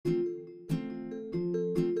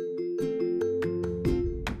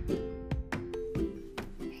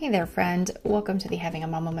Hey there, friend. Welcome to the Having a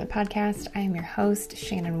Mom Moment podcast. I am your host,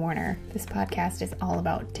 Shannon Warner. This podcast is all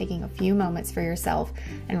about taking a few moments for yourself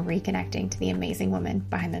and reconnecting to the amazing woman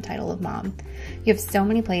behind the title of mom. You have so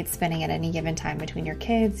many plates spinning at any given time between your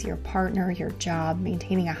kids, your partner, your job,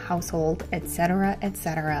 maintaining a household, etc.,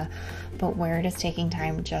 etc. But where does taking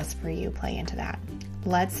time just for you play into that?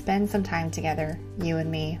 Let's spend some time together, you and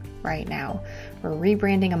me, right now. We're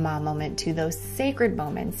rebranding a mom moment to those sacred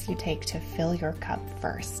moments you take to fill your cup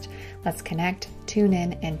first. Let's connect, tune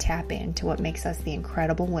in, and tap into what makes us the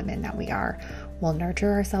incredible women that we are. We'll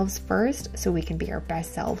nurture ourselves first so we can be our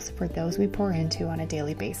best selves for those we pour into on a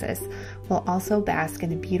daily basis. We'll also bask in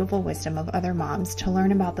the beautiful wisdom of other moms to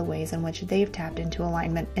learn about the ways in which they've tapped into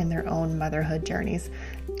alignment in their own motherhood journeys.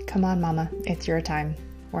 Come on, mama, it's your time.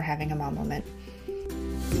 We're having a mom moment.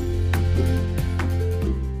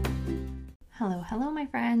 Hello, my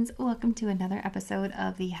friends. Welcome to another episode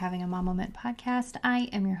of the Having a Mom Moment podcast. I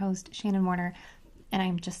am your host, Shannon Warner, and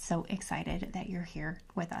I'm just so excited that you're here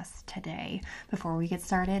with us today. Before we get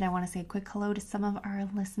started, I want to say a quick hello to some of our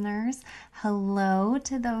listeners. Hello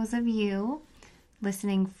to those of you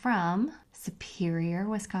listening from Superior,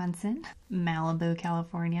 Wisconsin, Malibu,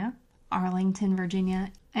 California, Arlington,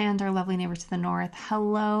 Virginia, and our lovely neighbors to the north.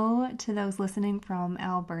 Hello to those listening from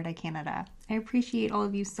Alberta, Canada. I appreciate all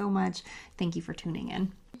of you so much. Thank you for tuning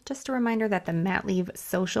in. Just a reminder that the Mat Leave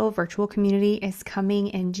social virtual community is coming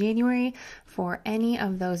in January. For any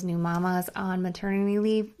of those new mamas on maternity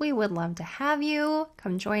leave, we would love to have you.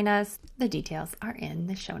 Come join us. The details are in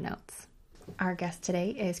the show notes. Our guest today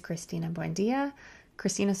is Christina Buendia.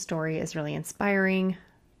 Christina's story is really inspiring.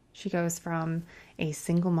 She goes from a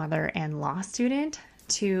single mother and law student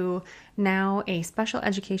to now a special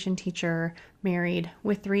education teacher, married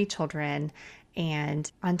with 3 children,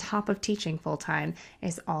 and on top of teaching full-time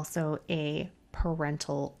is also a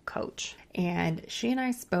parental coach. And she and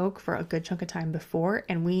I spoke for a good chunk of time before,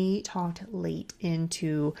 and we talked late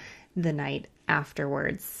into the night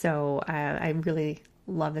afterwards. So I really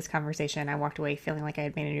love this conversation. I walked away feeling like I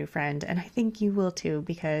had made a new friend, and I think you will too,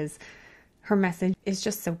 because her message is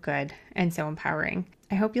just so good and so empowering.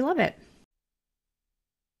 I hope you love it.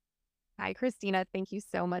 Hi, Christina. Thank you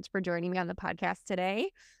so much for joining me on the podcast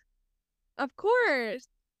today. Of course.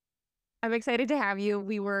 I'm excited to have you.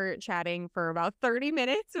 We were chatting for about 30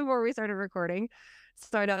 minutes before we started recording,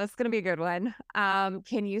 so I know this is going to be a good one.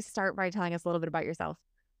 Can you start by telling us a little bit about yourself?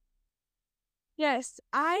 Yes,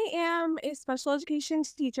 I am a special education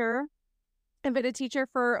teacher. I've been a teacher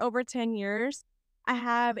for over 10 years. I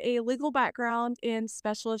have a legal background in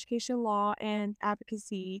special education law and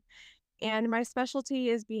advocacy, and my specialty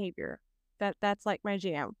is behavior. That's like my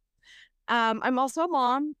jam. I'm also a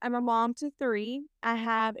mom. I'm a mom to 3. I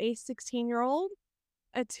have a 16-year-old,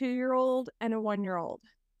 a 2-year-old, and a 1-year-old.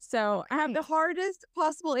 So I have the hardest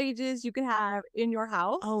possible ages you can have in your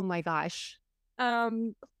house. Oh my gosh.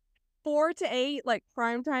 4 to 8, like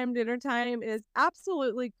prime time, dinner time, is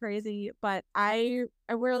absolutely crazy, but I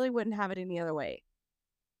really wouldn't have it any other way.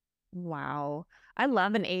 Wow. I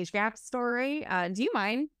love an age gap story. Do you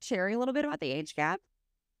mind sharing a little bit about the age gap?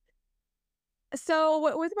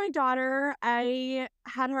 So with my daughter, I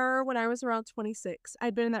had her when I was around 26.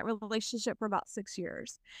 I'd been in that relationship for about 6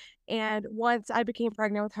 years. And once I became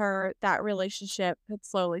pregnant with her, that relationship had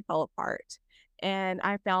slowly fell apart. And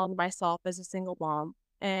I found myself as a single mom.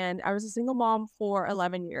 And I was a single mom for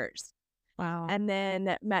 11 years. Wow. And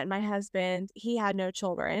then met my husband. He had no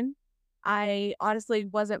children. I honestly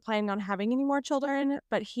wasn't planning on having any more children,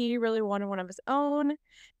 but he really wanted one of his own.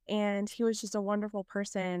 And he was just a wonderful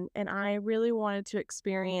person. And I really wanted to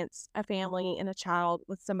experience a family and a child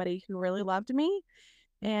with somebody who really loved me.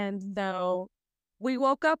 And though we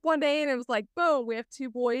woke up one day and it was like, boom, we have 2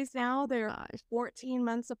 boys now. They're 14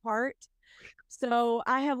 months apart. So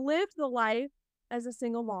I have lived the life as a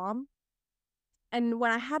single mom. And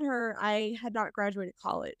when I had her, I had not graduated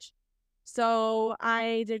college. So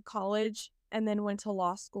I did college and then went to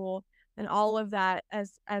law school and all of that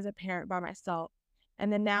as a parent by myself.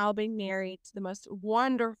 And then now being married to the most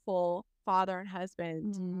wonderful father and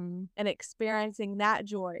husband and experiencing that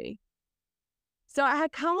joy. So I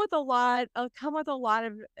had come with a lot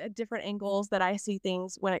of different angles that I see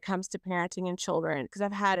things when it comes to parenting and children, because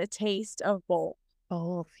I've had a taste of both.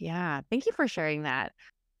 Both, yeah. Thank you for sharing that.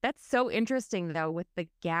 That's so interesting though, with the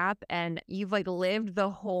gap, and you've like lived the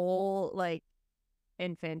whole like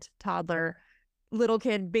infant, toddler, little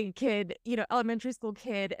kid, big kid, elementary school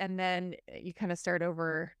kid, and then you kind of start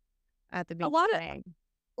over at the beginning.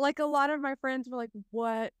 A lot of my friends were like,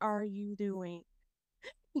 "What are you doing?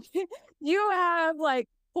 You have like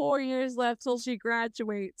 4 years left till she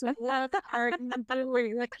graduates. So what are you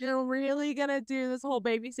doing? Like, you're really gonna do this whole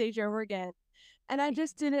baby stage over again. And I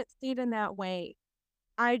just didn't see it in that way.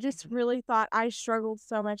 I just really thought I struggled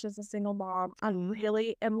so much as a single mom. I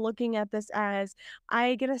really am looking at this as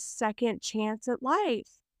I get a second chance at life.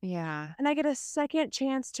 Yeah. And I get a second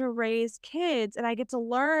chance to raise kids, and I get to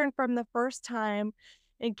learn from the first time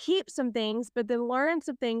and keep some things, but then learn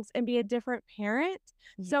some things and be a different parent.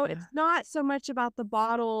 So Yeah. it's not so much about the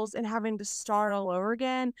bottles and having to start all over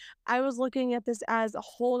again. I was looking at this as a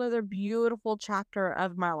whole other beautiful chapter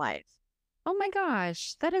of my life. Oh my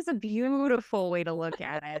gosh, that is a beautiful way to look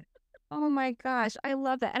at it. Oh my gosh, I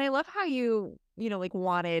love that. And I love how like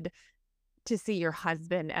wanted to see your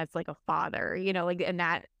husband as like a father, like, and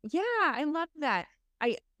that, yeah, I love that.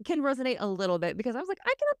 I can resonate a little bit because I was like, I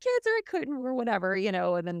could have kids or I couldn't or whatever,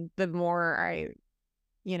 and then the more I,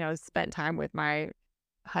 spent time with my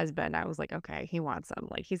husband, I was like, okay, he wants him.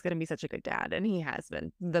 Like, he's going to be such a good dad. And he has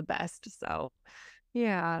been the best. So,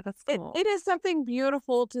 yeah, that's cool. It is something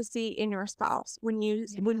beautiful to see in your spouse when you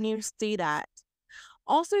see that.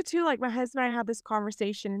 Also, too, like my husband and I had this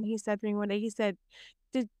conversation, and he said to me one day, he said,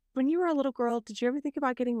 when you were a little girl, did you ever think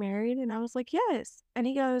about getting married? And I was like, yes. And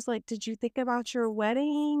he goes like, did you think about your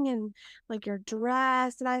wedding and like your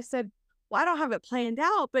dress? And I said, well, I don't have it planned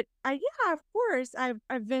out, but yeah, of course, I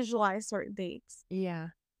visualized certain things. Yeah.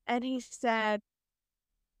 And he said,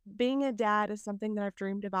 being a dad is something that I've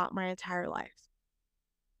dreamed about my entire life.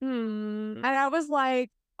 And I was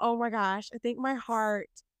like, oh my gosh, I think my heart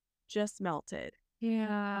just melted.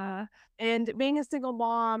 Yeah. And being a single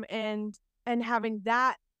mom and having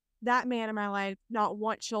that man in my life not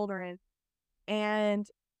want children, and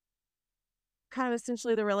kind of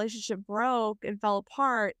essentially the relationship broke and fell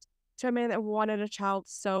apart to a man that wanted a child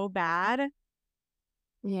so bad.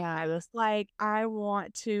 Yeah. I was like, I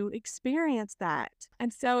want to experience that.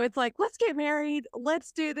 And so it's like, let's get married.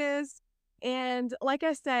 Let's do this. And like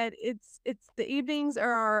I said, it's the evenings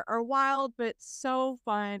are wild, but so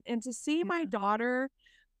fun. And to see my daughter,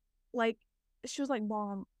 like, she was like,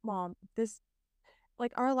 Mom, this,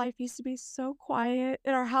 like, our life used to be so quiet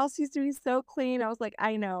and our house used to be so clean. I was like,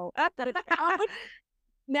 I know.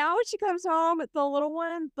 Now when she comes home, the little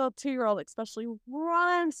one, the 2-year-old especially,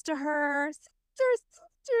 runs to her,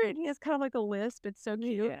 sister, and he has kind of like a lisp. It's so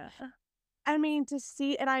cute. Yeah. I mean, to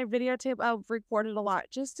see, and I've recorded a lot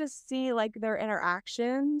just to see like their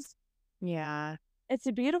interactions. Yeah. It's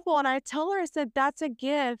beautiful. And I tell her, I said, that's a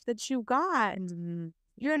gift that you got. Mm-hmm.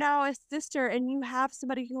 You're now a sister and you have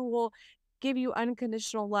somebody who will give you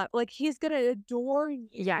unconditional love. Like, he's going to adore you.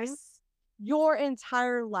 Yes. Your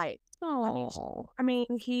entire life. Oh. I mean,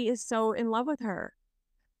 he is so in love with her.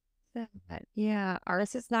 Yeah.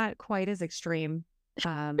 Ours is not quite as extreme.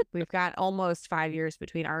 We've got almost 5 years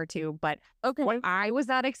between our two, but Okay. what I was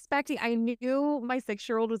not expecting, I knew my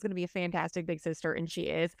 6-year-old was going to be a fantastic big sister, and she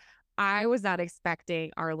is. I was not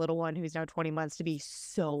expecting our little one, who's now 20 months, to be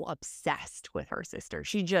so obsessed with her sister.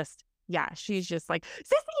 She's just like,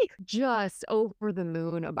 Sissy, just over the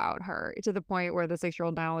moon about her, to the point where the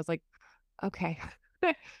 6-year-old now is like, okay,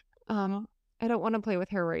 I don't want to play with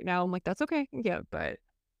her right now. I'm like, that's okay. Yeah, but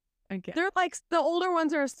again, they're like, the older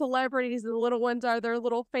ones are celebrities, the little ones are their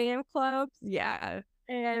little fan clubs. Yeah.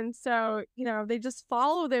 And so, they just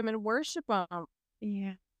follow them and worship them.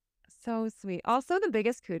 Yeah. So sweet. Also, the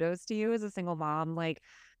biggest kudos to you as a single mom. Like,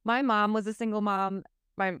 my mom was a single mom.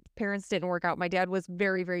 My parents didn't work out. My dad was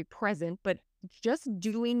very, very present, but just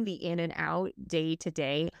doing the in and out day to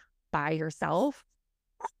day by yourself,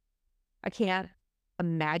 I can't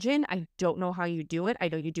imagine. I don't know how you do it. I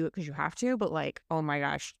know you do it because you have to, but like, oh my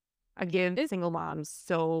gosh, I give single moms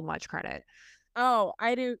so much credit. Oh,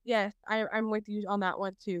 I do. Yes, I'm with you on that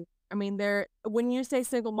one too. I mean, when you say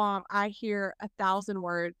single mom, I hear 1,000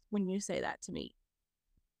 words when you say that to me.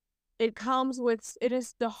 It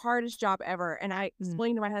is the hardest job ever. And I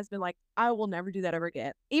explained to my husband, like, I will never do that ever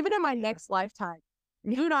again. Even in my next lifetime.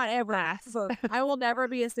 Do not ever. I will never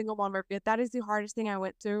be a single mom ever again. That is the hardest thing I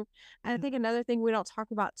went through. And I think another thing we don't talk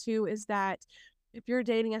about too is that if you're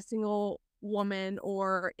dating a single woman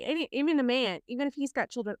or even a man, even if he's got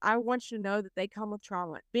children, I want you to know that they come with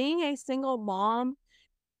trauma. Being a single mom,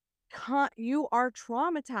 you are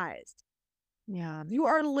traumatized. Yeah. You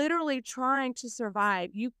are literally trying to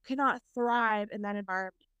survive. You cannot thrive in that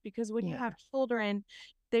environment because when you have children,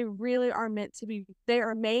 they really are they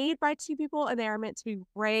are made by two people and they are meant to be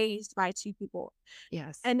raised by two people.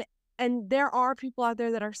 Yes. And there are people out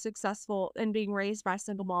there that are successful in being raised by a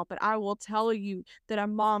single mom, but I will tell you that a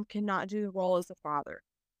mom cannot do the role as a father.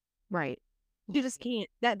 Right. You just can't.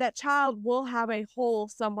 That child will have a hole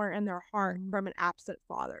somewhere in their heart from an absent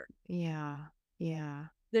father. Yeah. Yeah.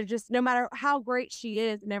 They're just, no matter how great she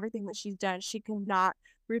is and everything that she's done, she cannot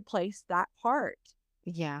replace that part.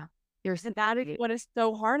 Yeah. You're And that is right. what is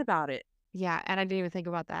so hard about it. Yeah. And I didn't even think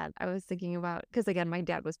about that. I was thinking about, because again, my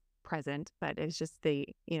dad was present, but it's just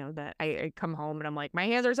that I come home and I'm like, my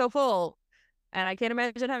hands are so full and I can't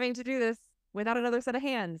imagine having to do this without another set of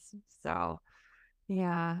hands. So,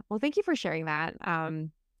 yeah. Well, thank you for sharing that.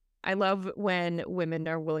 I love when women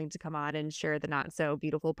are willing to come on and share the not so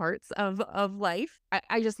beautiful parts of life.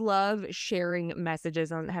 I just love sharing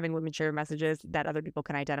messages and having women share messages that other people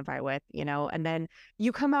can identify with, and then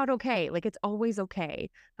you come out okay. Like it's always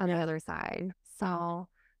okay on the other side. So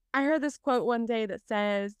I heard this quote one day that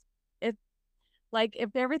says, if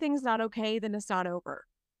if everything's not okay, then it's not over.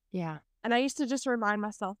 yeah. And I used to just remind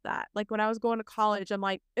myself that, like when I was going to college, I'm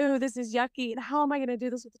like, oh, this is yucky. And how am I going to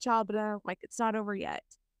do this with a child? But I'm like, it's not over yet,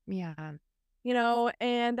 Yeah.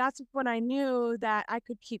 and that's when I knew that I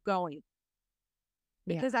could keep going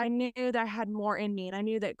Yeah. because I knew that I had more in me. And I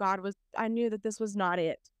knew that this was not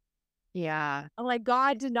it. Yeah. Like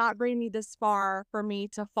God did not bring me this far for me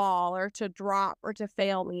to fall or to drop or to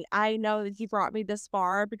fail me. I know that He brought me this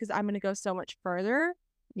far because I'm going to go so much further.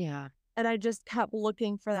 Yeah. And I just kept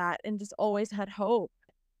looking for that and just always had hope.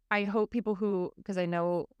 I hope people because I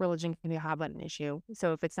know religion can be a hot button issue.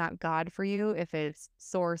 So if it's not God for you, if it's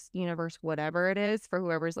source, universe, whatever it is for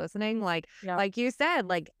whoever's listening, Yeah. like you said,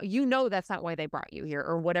 that's not why they brought you here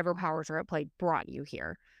or whatever powers are at play brought you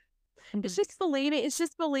here. It's just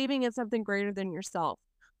believing in something greater than yourself.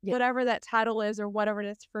 Yeah. Whatever that title is or whatever it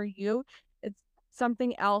is for you, it's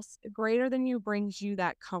something else greater than you brings you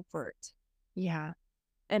that comfort. Yeah.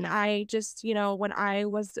 And I just, when I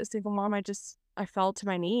was a single mom, I fell to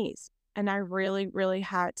my knees and I really, really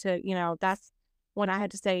had to, that's when I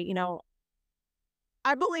had to say,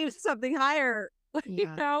 I believe something higher,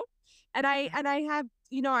 Yeah. and I have,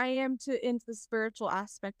 I am into the spiritual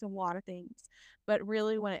aspect of a lot of things, but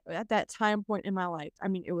really at that time point in my life, I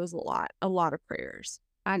mean, it was a lot of prayers.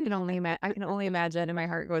 I can only imagine, and my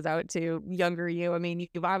heart goes out to younger you. I mean,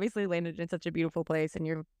 you've obviously landed in such a beautiful place, and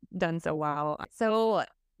you've done so well. So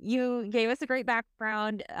you gave us a great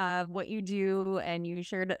background of what you do, and you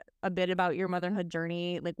shared a bit about your motherhood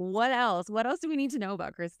journey. Like, what else? What else do we need to know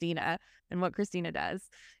about Christina and what Christina does?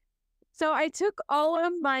 So I took all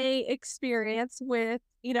of my experience with,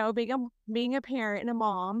 being a parent and a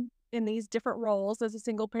mom in these different roles as a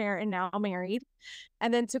single parent and now married,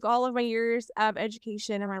 and then took all of my years of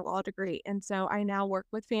education and my law degree. And so I now work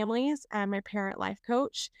with families. I'm a parent life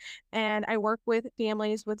coach, and I work with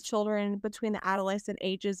families with children between the adolescent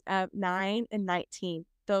ages of 9 and 19.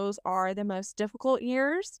 Those are the most difficult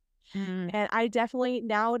years. And I definitely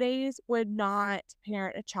nowadays would not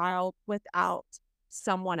parent a child without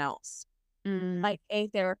someone else, like a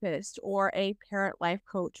therapist or a parent life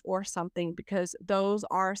coach or something, because those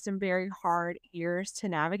are some very hard years to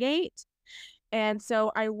navigate. And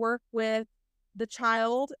so I work with the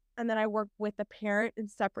child and then I work with the parent in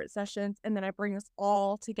separate sessions, and then I bring us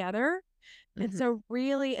all together. And so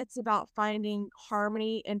really it's about finding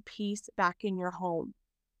harmony and peace back in your home.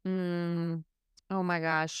 Oh my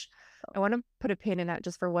gosh. I want to put a pin in that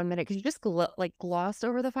just for 1 minute because you just glossed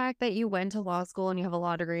over the fact that you went to law school and you have a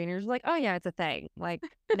law degree and you're just like, oh yeah, it's a thing. Like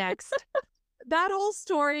next. That whole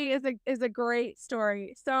story is a great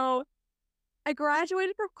story. So I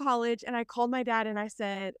graduated from college and I called my dad and I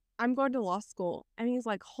said, I'm going to law school. And he's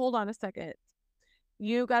like, hold on a second.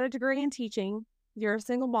 You got a degree in teaching. You're a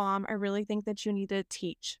single mom. I really think that you need to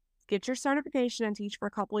teach. Get your certification and teach for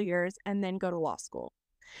a couple of years and then go to law school.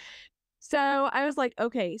 So I was like,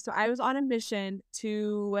 okay. So I was on a mission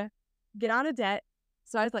to get out of debt.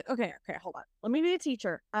 So I was like, okay, hold on. Let me be a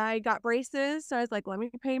teacher. I got braces. So I was like, let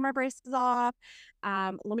me pay my braces off.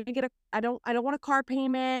 Let me get I don't want a car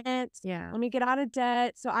payment. Yeah. Let me get out of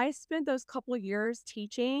debt. So I spent those couple of years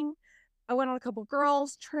teaching. I went on a couple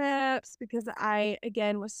girls trips because I,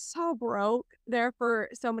 again, was so broke there for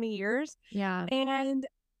so many years. Yeah. And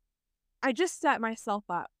I just set myself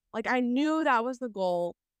up. Like I knew that was the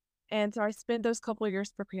goal. And so I spent those couple of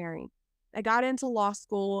years preparing. I got into law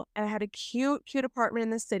school and I had a cute apartment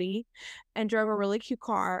in the city and drove a really cute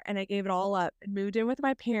car, and I gave it all up and moved in with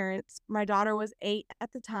my parents. My daughter was 8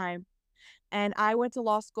 at the time, and I went to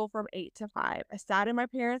law school from 8 to 5. I sat in my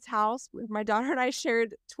parents' house with my daughter, and I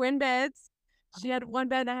shared twin beds. She had one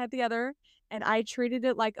bed and I had the other, and I treated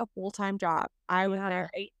it like a full-time job. I was there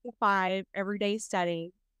 8 to 5 every day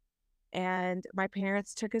studying. And my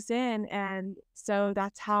parents took us in. And so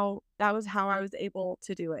that was how I was able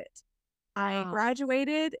to do it. I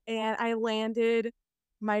graduated and I landed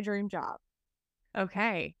my dream job.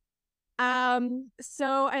 Okay. So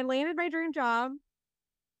I landed my dream job,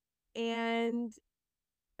 and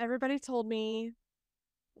everybody told me,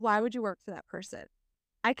 why would you work for that person?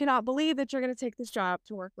 I cannot believe that you're going to take this job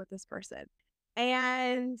to work with this person.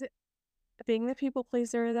 And being the people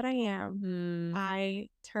pleaser that I am, I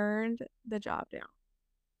turned the job down.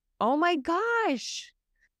 Oh my gosh.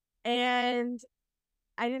 And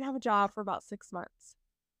I didn't have a job for about 6 months.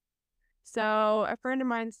 So a friend of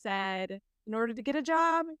mine said, in order to get a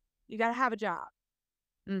job, you got to have a job.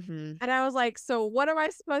 Mm-hmm. And I was like, so what am I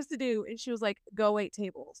supposed to do? And she was like, go wait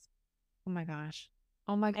tables. Oh my gosh.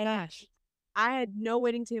 Oh my And gosh. I had no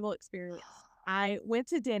waiting table experience. I went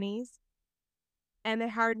to Denny's and they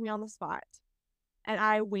hired me on the spot and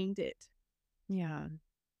I winged it. Yeah.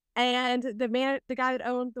 And the guy that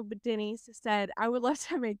owned the Denny's said, I would love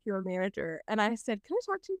to make you a manager. And I said, can I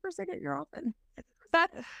talk to you for a second? You're open.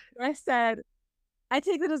 I said, I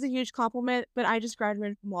take that as a huge compliment, but I just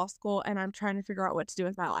graduated from law school and I'm trying to figure out what to do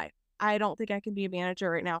with my life. I don't think I can be a manager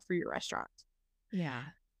right now for your restaurant. Yeah.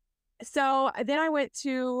 So then I went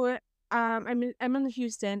to, I'm in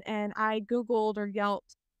Houston, and I Googled or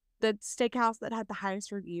Yelped the steakhouse that had the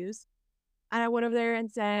highest reviews. And I went over there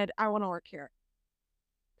and said, I want to work here.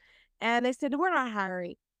 And they said, we're not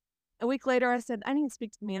hiring. A week later, I said, I need to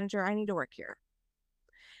speak to the manager. I need to work here.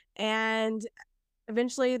 And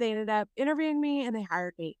eventually they ended up interviewing me and they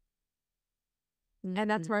hired me. And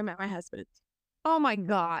that's where I met my husband. Oh my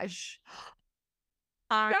gosh.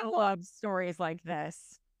 I love stories like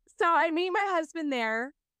this. So I meet my husband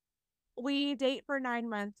there. We date for 9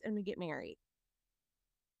 months and we get married.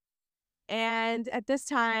 And at this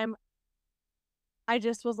time, I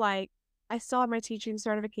just was like, I still have my teaching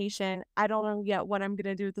certification. I don't know yet what I'm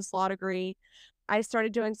going to do with this law degree. I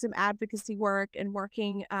started doing some advocacy work and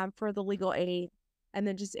working for the legal aid, and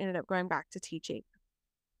then just ended up going back to teaching.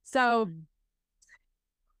 So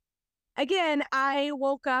again, I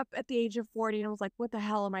woke up at the age of 40 and was like, what the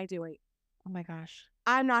hell am I doing? Oh my gosh.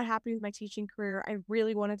 I'm not happy with my teaching career. I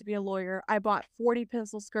really wanted to be a lawyer. I bought 40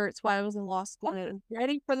 pencil skirts while I was in law school and I was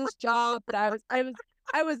ready for this job, but I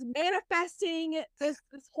was manifesting this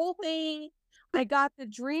whole thing. I got the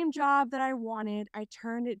dream job that I wanted. I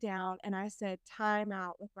turned it down and I said, time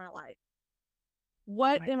out with my life.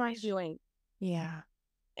 What am I doing? Yeah.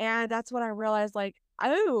 And that's when I realized, like,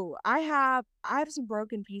 oh, I have some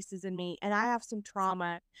broken pieces in me, and I have some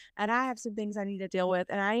trauma, and I have some things I need to deal with,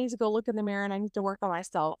 and I need to go look in the mirror and I need to work on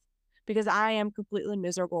myself because I am completely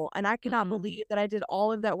miserable. And I cannot believe that I did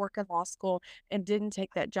all of that work in law school and didn't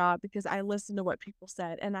take that job because I listened to what people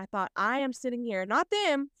said. And I thought, I am sitting here, not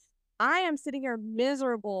them, I am sitting here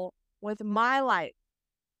miserable with my life.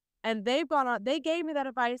 And they've gone on, they gave me that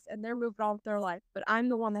advice and they're moving on with their life, but I'm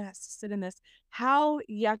the one that has to sit in this. How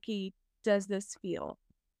yucky does this feel?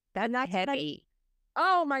 That's heavy.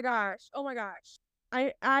 Oh my gosh. Oh my gosh.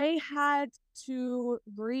 I had to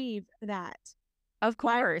grieve that. Of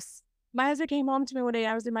course. My husband came home to me one day.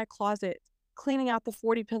 I was in my closet cleaning out the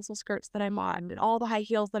 40 pencil skirts that I bought and all the high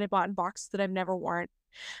heels that I bought in boxes that I've never worn.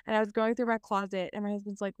 And I was going through my closet and my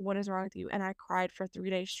husband's like, what is wrong with you? And I cried for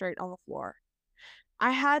 3 days straight on the floor.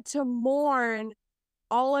 I had to mourn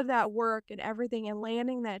all of that work and everything and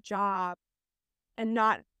landing that job and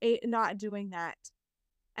not doing that.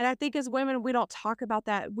 And I think as women, we don't talk about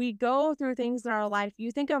that. We go through things in our life.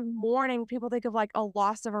 You think of mourning, people think of like a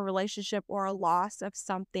loss of a relationship or a loss of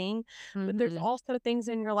something. But there's also things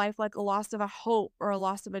in your life like a loss of a hope or a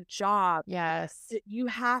loss of a job. Yes. You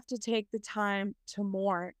have to take the time to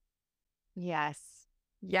mourn. Yes.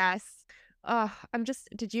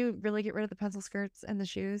 Did you really get rid of the pencil skirts and the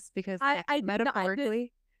shoes? Because I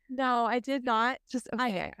metaphorically? No, I did not. Just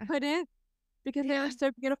okay. I couldn't because they were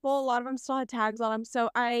so beautiful. A lot of them still had tags on them.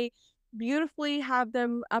 So I beautifully have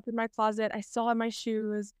them up in my closet. I still have my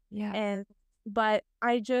shoes. Yeah. But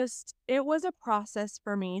it was a process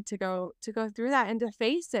for me to go through that and to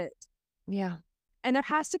face it. Yeah. And there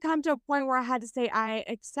has to come to a point where I had to say, I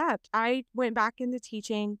accept. I went back into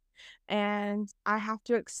teaching and I have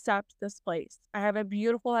to accept this place. I have a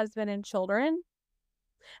beautiful husband and children.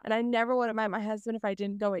 And I never would have met my husband if I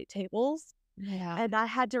didn't go wait tables. Yeah. And I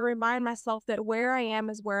had to remind myself that where I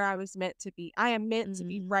am is where I was meant to be. I am meant to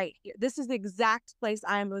be right here. This is the exact place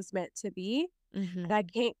I was meant to be. And I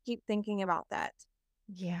can't keep thinking about that.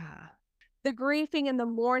 Yeah. The grieving in the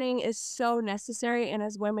morning is so necessary. And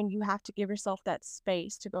as women, you have to give yourself that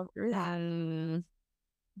space to go through that.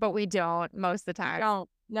 But we don't most of the time. We don't.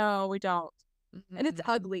 No, we don't. And it's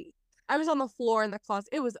ugly. I was on the floor in the closet.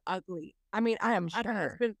 It was ugly. I mean, I'm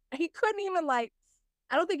sure. He couldn't even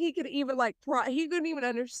I don't think he could even he couldn't even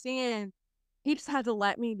understand. He just had to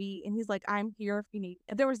let me be. And he's like, I'm here if you need.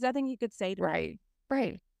 If there was nothing he could say to me.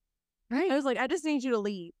 Right. I was like, I just need you to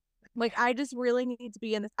leave. Like, I just really need to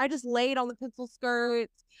be in this. I just laid on the pencil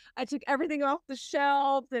skirts. I took everything off the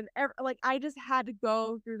shelves and like, I just had to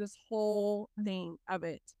go through this whole thing of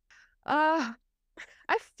it. Uh,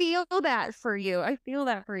 I feel that for you. I feel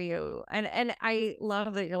that for you. And I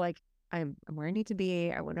love that you're like, I'm where I need to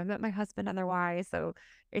be. I wouldn't have met my husband otherwise. So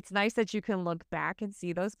it's nice that you can look back and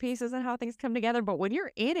see those pieces and how things come together. But when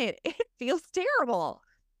you're in it, it feels terrible.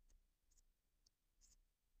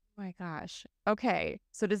 Oh my gosh. Okay.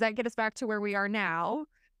 So does that get us back to where we are now?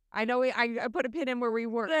 I know I put a pin in where we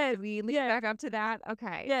were. Yes, Did we lead yes. back up to that?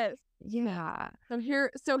 Okay. Yes. Yeah.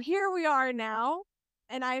 So here we are now.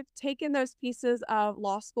 And I've taken those pieces of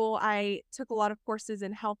law school. I took a lot of courses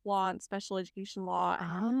in health law and special education law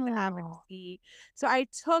and Oh. advocacy. So I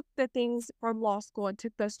took the things from law school and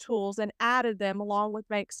took those tools and added them along with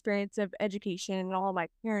my experience of education and all my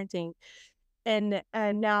parenting. And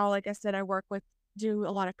now, like I said, do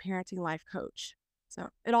a lot of parenting life coach. So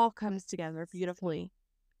it all comes together beautifully.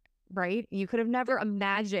 Right? You could have never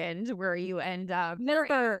imagined where you end up.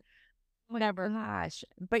 Never. Gosh.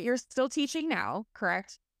 But you're still teaching now,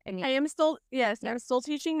 correct? And I am still, yes, I'm still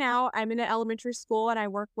teaching now. I'm in an elementary school and I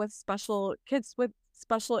work with kids who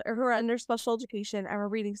are under special education. I'm a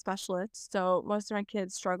reading specialist. So most of my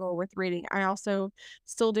kids struggle with reading. I also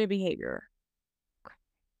still do behavior.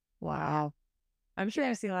 wow. I'm sure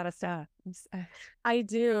I see a lot of stuff. I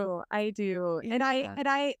do. Yeah. And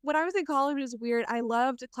I when I was in college, it was weird. I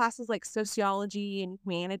loved classes like sociology and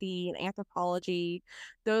humanity and anthropology.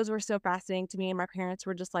 Those were so fascinating to me. And my parents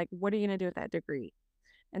were just like, what are you going to do with that degree?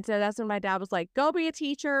 And so that's when my dad was like, go be a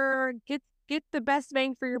teacher, get the best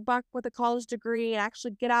bang for your buck with a college degree and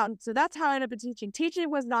actually get out. And so that's how I ended up teaching.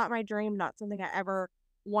 Teaching was not my dream, not something I ever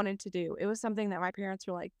wanted to do. It was something that my parents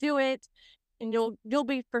were like, do it and you'll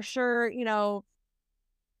be for sure,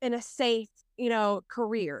 in a safe,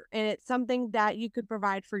 career. And it's something that you could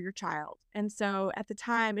provide for your child. And so at the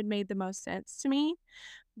time, it made the most sense to me.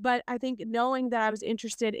 But I think knowing that I was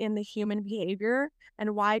interested in the human behavior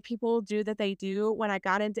and why people do that they do, when I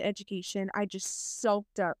got into education, I just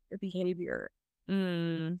soaked up the behavior.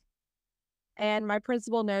 Mm. And my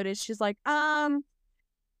principal noticed, she's like,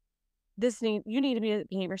 you need to be a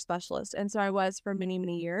behavior specialist. And so I was for many,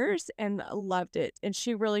 many years and loved it. And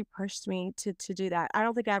she really pushed me to do that. I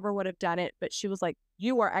don't think I ever would have done it, but she was like,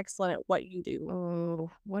 you are excellent at what you do.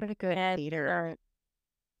 Oh, what a good leader.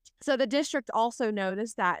 So the district also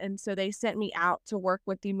noticed that. And so they sent me out to work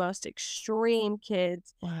with the most extreme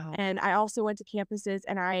kids. Wow. And I also went to campuses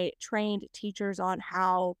and I trained teachers on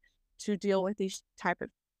how to deal with these type of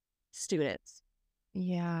students.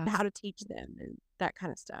 Yeah. How to teach them and that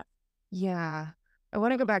kind of stuff. Yeah. I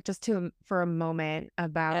want to go back just for a moment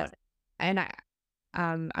about, and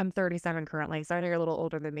I'm 37 currently, so I know you're a little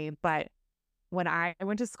older than me, but when I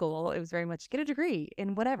went to school, it was very much get a degree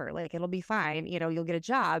in whatever, like it'll be fine. You'll get a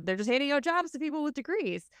job. They're just handing out jobs to people with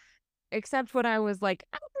degrees, except when I was like,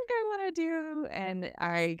 I don't think I want to do. And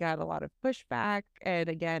I got a lot of pushback. And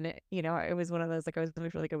again, it was one of those, like I was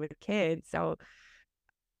always really good with kids. So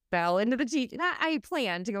fell into the I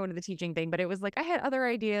planned to go into the teaching thing, but it was like I had other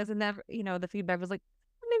ideas and that, the feedback was like,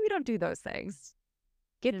 maybe don't do those things.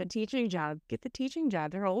 Get the teaching job. Get the teaching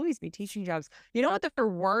job. There'll always be teaching jobs. You know what the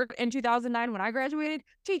word in 2009 when I graduated?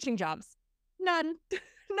 Teaching jobs. None.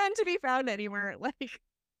 None to be found anywhere.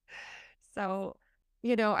 So,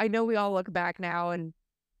 I know we all look back now and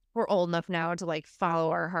we're old enough now to like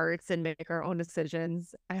follow our hearts and make our own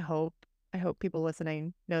decisions. I hope people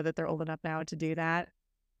listening know that they're old enough now to do that.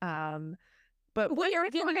 But we're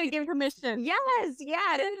going to give permission. Yes.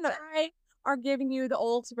 I are giving you the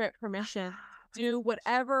ultimate permission. Do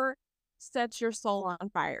whatever sets your soul on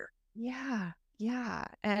fire. Yeah.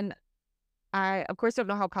 And I, of course, don't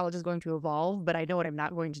know how college is going to evolve, but I know what I'm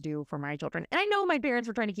not going to do for my children. And I know my parents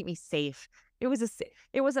were trying to keep me safe. It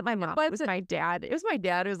wasn't my mom. It was my dad. It was my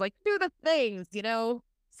dad who was like, do the things,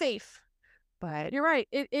 safe. But you're right.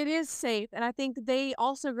 It is safe. And I think they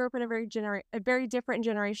also grew up in a very different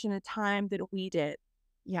generation of time than we did.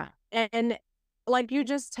 Yeah. And like you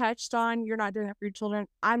just touched on, you're not doing that for your children.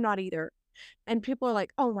 I'm not either. And people are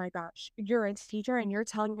like, oh my gosh, you're a teacher and you're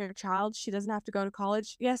telling your child she doesn't have to go to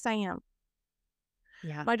college. Yes, I am.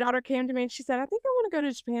 Yeah. My daughter came to me and she said, I think I want to go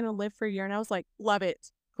to Japan and live for a year. And I was like, love it.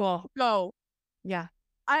 Cool. Go. Yeah.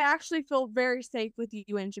 I actually feel very safe with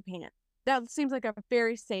you in Japan. That seems like a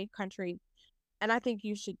very safe country. And I think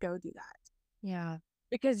you should go do that. Yeah.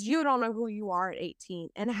 Because you don't know who you are at 18.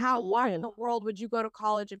 And why in the world would you go to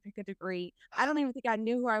college and pick a degree? I don't even think I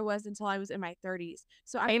knew who I was until I was in my 30s.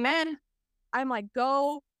 So amen. I'm like,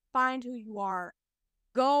 go find who you are.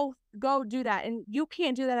 Go do that. And you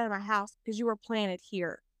can't do that at my house because you were planted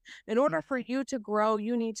here. In order for you to grow,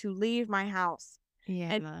 you need to leave my house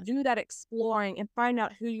and Yeah. do that exploring and find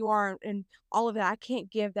out who you are and all of that. I can't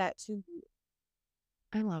give that to you.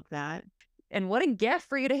 I love that. And what a gift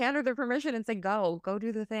for you to hand her the permission and say, go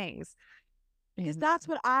do the things. Because And that's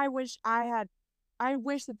what I wish I had. I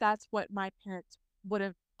wish that that's what my parents would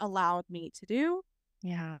have allowed me to do.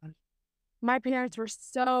 yeah. My parents were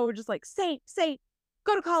so just like, say,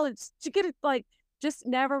 go to college to get it. Like, just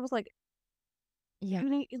never was like, Yeah. you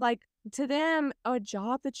need, like, to them, a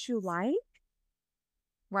job that you like,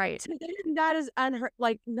 Right. to them, that is unheard.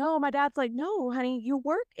 Like, no, my dad's like, no, honey, you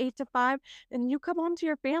work 8 to 5 and you come home to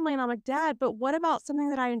your family. And I'm like, Dad, but what about something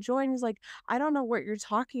that I enjoy? And he's like, I don't know what you're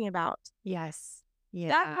talking about. Yes. That's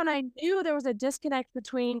Yeah. when I knew there was a disconnect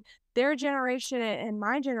between their generation and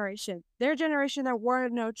my generation. Their generation, there were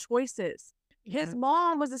no choices. His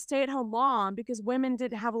mom was a stay-at-home mom because women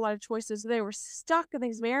didn't have a lot of choices. So they were stuck in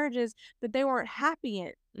these marriages that they weren't happy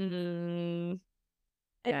in. Mm,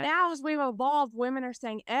 And yeah. now, as we've evolved, women are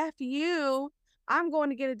saying, F you, I'm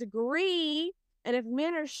going to get a degree. And if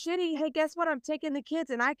men are shitty, hey, guess what? I'm taking the kids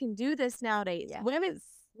and I can do this nowadays. Yes.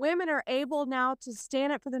 Women are able now to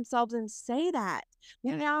stand up for themselves and say that.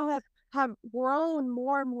 Yeah. They now have grown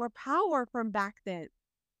more and more power from back then.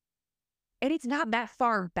 And it's not that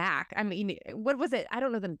far back. I mean, what was it? I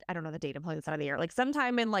don't know the date. I'm pulling this out of the air. Like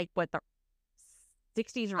sometime in like what the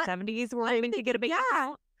 60s or 70s, we're aiming to get a big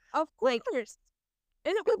Yeah, of like course.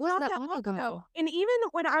 And it was not not that that long ago. And even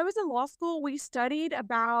when I was in law school, we studied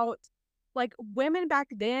about like women back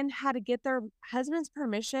then had to get their husband's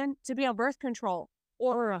permission to be on birth control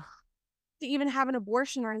or Ugh. to even have an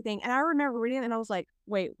abortion or anything. And I remember reading it and I was like,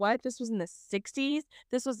 wait, what? This was in the 60s?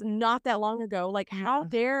 This was not that long ago. Like, how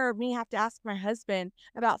dare me have to ask my husband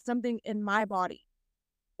about something in my body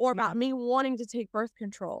or about me wanting to take birth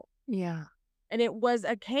control? Yeah. And it was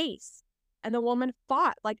a case. And the woman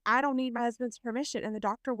fought, like, I don't need my husband's permission. And the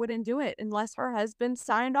doctor wouldn't do it unless her husband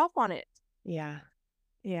signed off on it. Yeah.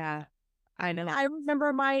 Yeah. I know. I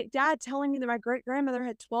remember my dad telling me that my great grandmother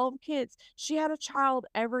had 12 kids. She had a child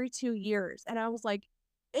every 2 years. And I was like,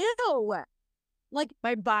 ew. Like,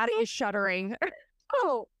 My body is shuddering.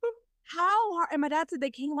 oh, how hard? And my dad said they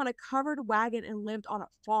came on a covered wagon and lived on a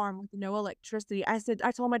farm with no electricity. I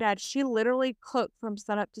told my dad, she literally cooked from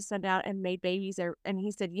sunup to sundown and made babies there. And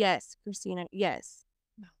he said, yes, Christina, yes.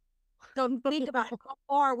 No. So think about how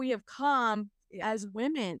far we have come as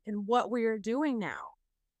women and what we are doing now.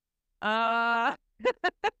 I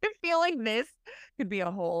feel like this could be a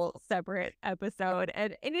whole separate episode.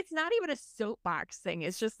 And it's not even a soapbox thing.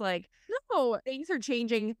 It's just like, no, things are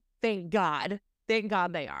changing. Thank God. Thank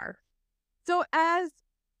God they are. So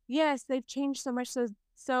yes, they've changed so much.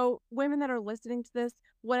 So women that are listening to this,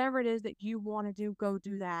 whatever it is that you want to do, go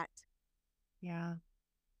do that. Yeah.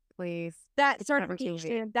 Please. That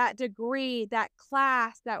certification, that degree, that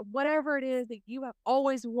class, that whatever it is that you have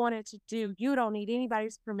always wanted to do, you don't need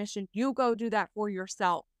anybody's permission. You go do that for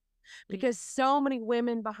yourself. Because so many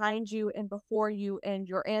women behind you and before you and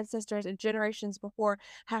your ancestors and generations before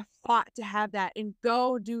have fought to have that, and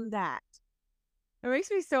go do that. It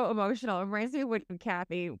makes me so emotional. It reminds me of when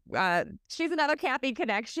Kathy, she's another Kathy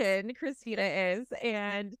connection, Christina is.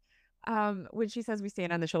 And when she says we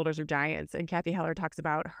stand on the shoulders of giants, and Kathy Heller talks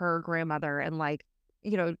about her grandmother and like,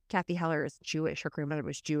 you know, Kathy Heller is Jewish. Her grandmother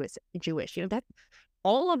was Jewish. You know, that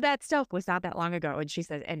all of that stuff was not that long ago. And she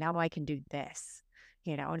says, and now I can do this,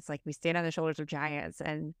 you know, and it's like we stand on the shoulders of giants.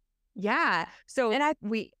 And yeah. So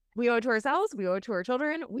we owe it to ourselves. We owe it to our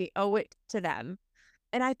children. We owe it to them.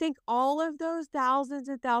 And I think all of those thousands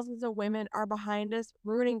and thousands of women are behind us,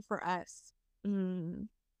 rooting for us.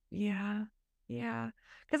 Yeah. Yeah.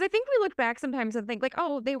 Because I think we look back sometimes and think like,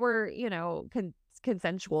 oh, they were, you know,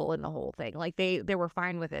 consensual in the whole thing. Like they were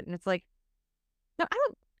fine with it. And it's like, no,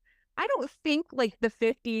 I don't think like the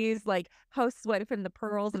 50s, like housewife and the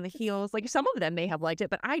pearls and the heels, like some of them may have liked it,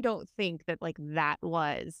 but I don't think that like that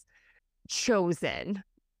was chosen,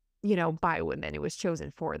 you know, by women. It was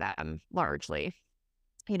chosen for them largely.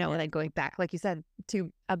 You know, and then going back, like you said,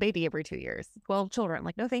 to a baby every 2 years. 12 children.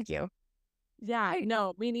 Like, no, thank you. Yeah,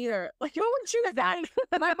 no, me neither. Like, who would choose that?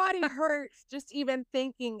 My body hurts just even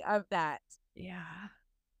thinking of that. Yeah.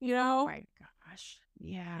 You know? Oh my gosh.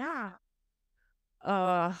 Yeah.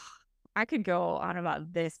 I could go on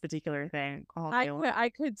about this particular thing all day long. I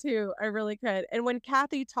could too. I really could. And when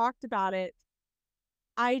Kathy talked about it,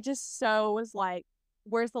 I just was like,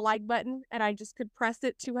 where's the like button? And I just could press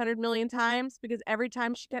it 200 million times because every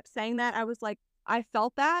time she kept saying that, I was like, I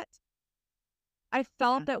felt that. I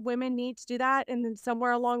felt that women need to do that. And then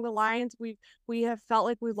somewhere along the lines, we have felt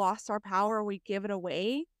like we lost our power. We give it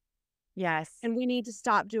away. Yes. And we need to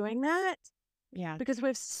stop doing that. Yeah. because we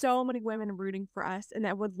have so many women rooting for us and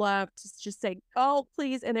that would love to just say, oh,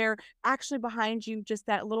 please. And they're actually behind you, just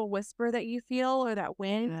that little whisper that you feel or that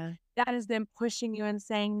wind, Yeah. that is them pushing you and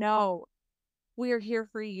saying, no, we are here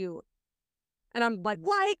for you. And I'm like,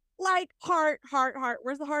 heart, heart, heart.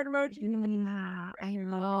 Where's the heart emoji? Yeah, I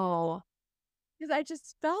know. Because I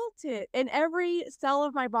just felt it. In every cell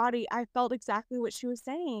of my body, I felt exactly what she was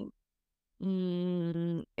saying.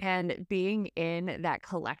 And being in that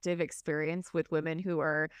collective experience with women who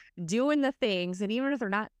are doing the things, and even if they're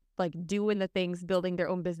not like doing the things, building their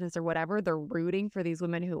own business or whatever, they're rooting for these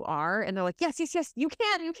women who are, and they're like, yes, yes, yes, you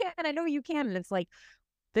can, I know you can. And it's like,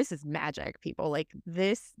 this is magic, people. Like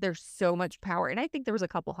this, there's so much power. And I think there was a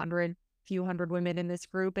few hundred women in this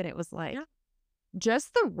group, and it was like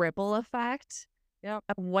just the ripple effect of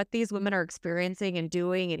what these women are experiencing and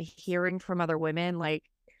doing and hearing from other women. Like,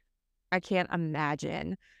 I can't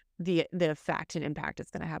imagine the effect and impact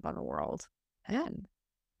it's going to have on the world. And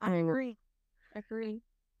I agree.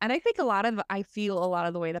 And I feel a lot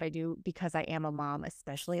of the way that I do because I am a mom,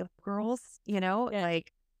 especially of girls,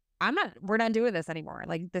 like we're not doing this anymore.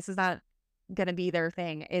 Like, this is not going to be their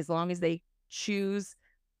thing. As long as they choose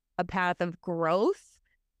a path of growth,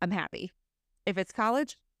 I'm happy. If it's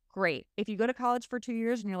college, great. If you go to college for 2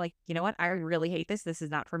 years and you're like, you know what, I really hate this. This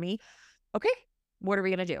is not for me. Okay, what are we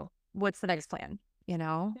going to do? What's the next plan?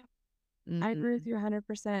 I agree with you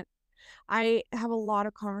 100%. I have a lot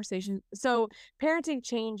of conversations. So parenting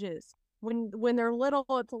changes. When they're little,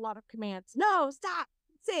 it's a lot of commands. No, stop,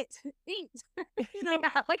 sit, eat.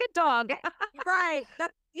 Yeah, like a dog. Right.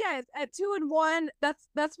 Yes. At 2 and 1,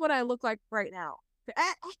 that's what I look like right now.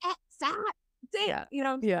 Stop, sit.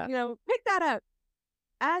 Yeah. Pick that up.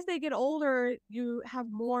 As they get older, you have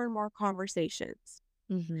more and more conversations.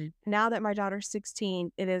 Now that my daughter's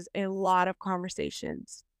 16, it is a lot of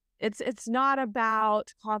conversations. It's not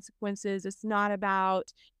about consequences. It's not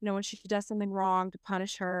about, when she does something wrong to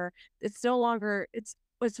punish her. It's no longer, it's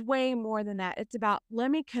way more than that. It's about,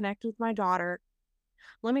 let me connect with my daughter.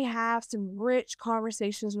 Let me have some rich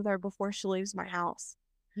conversations with her before she leaves my house.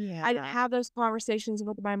 Yeah. I didn't have those conversations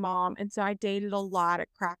with my mom. And so I dated a lot of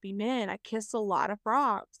crappy men. I kissed a lot of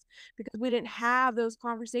frogs because we didn't have those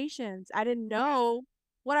conversations. I didn't know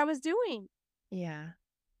what I was doing. Yeah.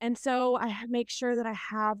 And so I make sure that I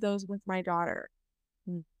have those with my daughter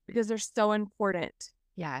because they're so important.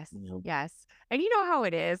 Yes. Yes. And you know how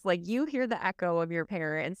it is. Like, you hear the echo of your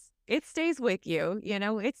parents. It stays with you,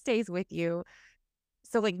 it stays with you.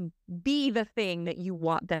 So, like, be the thing that you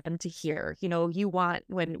want them to hear. You want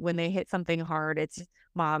when they hit something hard, it's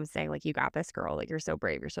mom saying, like, you got this, girl. Like, you're so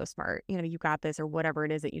brave. You're so smart. You got this, or whatever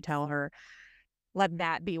it is that you tell her. Let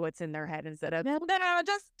that be what's in their head instead of, no,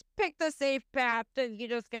 just pick the safe path. You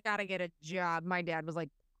just got to get a job. My dad was like,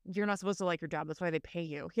 you're not supposed to like your job. That's why they pay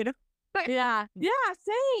you, Yeah. Yeah.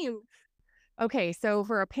 Same. Okay. So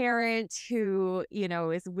for a parent who,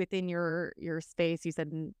 is within your space, you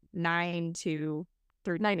said 9 through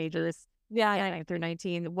teenagers. Yeah. 9 through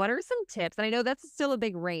 19. What are some tips? And I know that's still a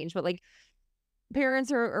big range, but like,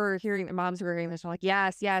 parents are hearing, their moms are hearing this, like,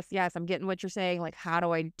 yes, yes, yes, I'm getting what you're saying. Like, how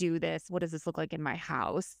do I do this? What does this look like in my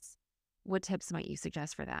house? What tips might you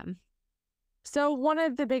suggest for them? So one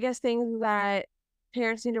of the biggest things that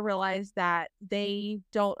parents need to realize that they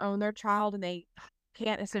don't own their child and they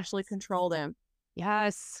can't essentially control them.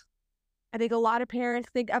 Yes. I think a lot of parents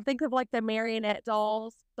think of like the marionette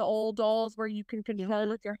dolls, the old dolls where you can control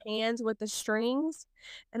with your hands with the strings.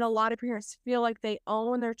 And a lot of parents feel like they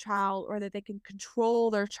own their child or that they can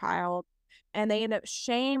control their child, and they end up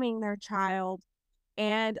shaming their child.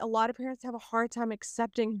 And a lot of parents have a hard time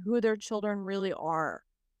accepting who their children really are.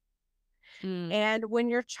 And when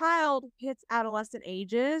your child hits adolescent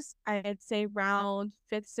ages, I'd say around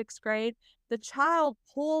 5th, 6th grade, the child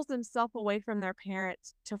pulls themselves away from their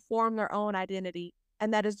parents to form their own identity.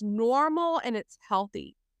 And that is normal and it's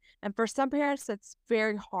healthy. And for some parents, that's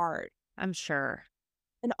very hard. I'm sure.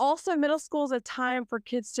 And also, middle school is a time for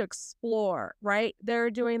kids to explore, right?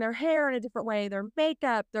 They're doing their hair in a different way, their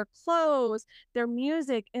makeup, their clothes, their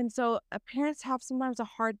music. And so parents have sometimes a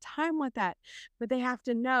hard time with that. But they have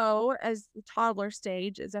to know, as the toddler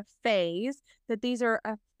stage is a phase, that these are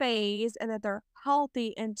a phase and that they're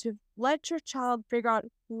healthy, and to let your child figure out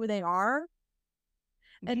who they are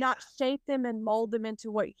and not shape them and mold them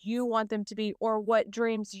into what you want them to be or what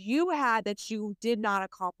dreams you had that you did not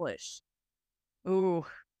accomplish. Ooh,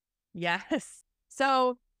 yes.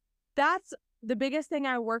 So that's the biggest thing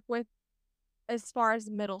I work with as far as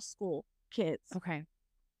middle school kids. Okay.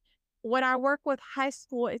 When I work with high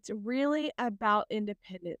school, it's really about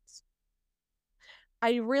independence.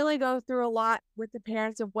 I really go through a lot with the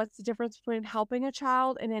parents of what's the difference between helping a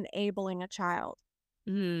child and enabling a child.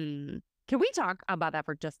 Hmm. Can we talk about that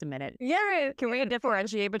for just a minute? Yeah. Can we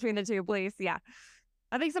differentiate between the two, please? Yeah.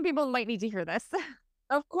 I think some people might need to hear this.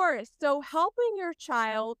 Of course. So helping your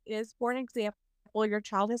child is, for an example, your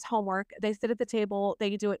child has homework. They sit at the table,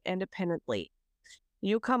 they do it independently.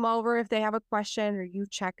 You come over if they have a question or you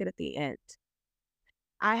check it at the end.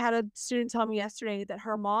 I had a student tell me yesterday that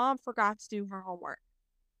her mom forgot to do her homework.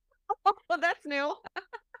 Well, that's new.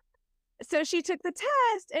 So she took the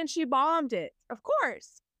test and she bombed it, of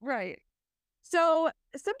course. Right. So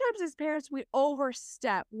sometimes as parents, we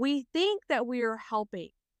overstep. We think that we are helping.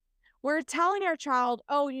 We're telling our child,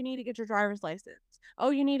 oh, you need to get your driver's license. Oh,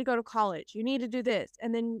 you need to go to college. You need to do this.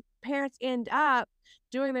 And then parents end up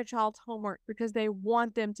doing their child's homework because they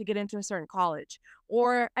want them to get into a certain college.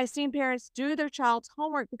 Or I've seen parents do their child's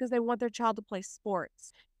homework because they want their child to play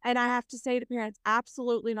sports. And I have to say to parents,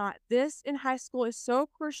 absolutely not. This in high school is so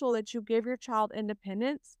crucial that you give your child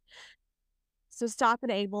independence. So stop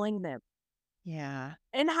enabling them. Yeah.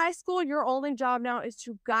 In high school, your only job now is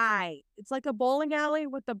to guide. It's like a bowling alley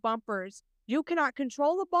with the bumpers. You cannot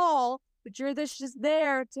control the ball, but you're just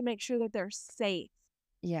there to make sure that they're safe.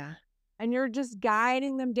 Yeah. And you're just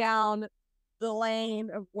guiding them down the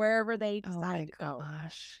lane of wherever they decide to go.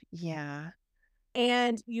 Gosh. Yeah.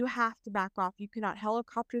 And you have to back off. You cannot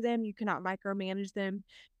helicopter them. You cannot micromanage them.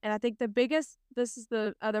 And I think this is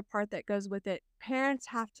the other part that goes with it. Parents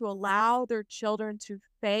have to allow their children to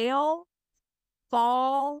fail,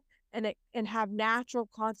 fall, and have natural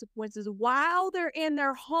consequences while they're in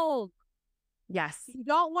their home. Yes. You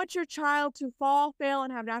don't want your child to fall, fail,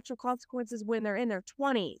 and have natural consequences when they're in their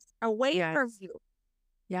 20s away from you.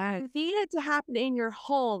 Yeah. You need it to happen in your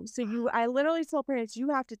home. So I literally tell parents,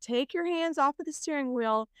 you have to take your hands off of the steering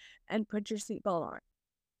wheel and put your seatbelt on.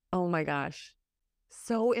 Oh my gosh.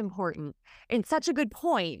 So important. And such a good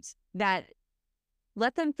point that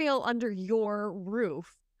let them feel under your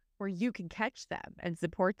roof where you can catch them and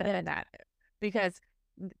support them in that. Because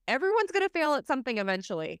everyone's going to fail at something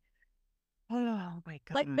eventually. Oh my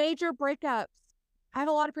God. Like major breakups. I have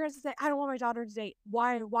a lot of parents that say, I don't want my daughter to date.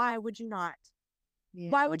 Why would you not? Yeah.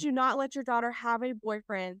 Why would you not let your daughter have a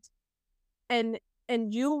boyfriend and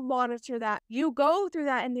you monitor that? You go through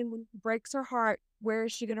that, and then when it breaks her heart, where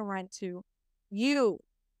is she going to run to? You.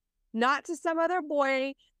 Not to some other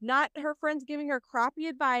boy, not her friends giving her crappy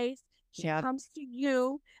advice. She comes to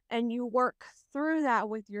you, and you work through that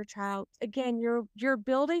with your child. Again, you're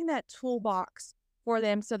building that toolbox for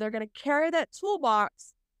them, so they're going to carry that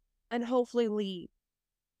toolbox and hopefully leave.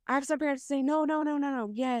 I have some parents say, no.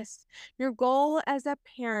 Yes, your goal as a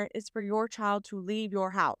parent is for your child to leave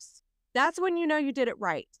your house. That's when you know you did it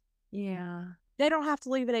right. Yeah. They don't have to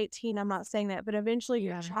leave at 18. I'm not saying that, but eventually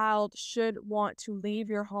your child should want to leave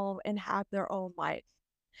your home and have their own life.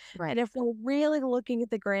 Right. And if we're really looking at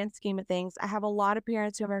the grand scheme of things, I have a lot of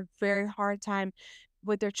parents who have a very hard time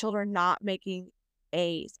with their children not making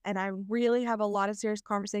A's. And I really have a lot of serious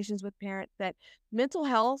conversations with parents that mental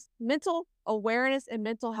awareness and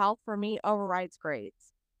mental health for me overrides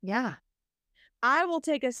grades. Yeah. I will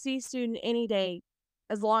take a C student any day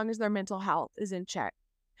as long as their mental health is in check.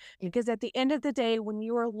 Because at the end of the day, when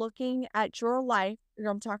you are looking at your life,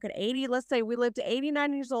 I'm talking 80, let's say we live to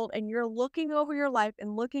 89 years old, and you're looking over your life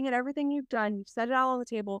and looking at everything you've done, you've set it all on the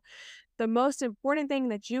table. The most important thing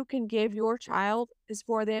that you can give your child is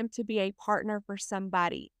for them to be a partner for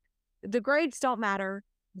somebody. The grades don't matter.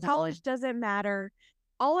 College doesn't matter.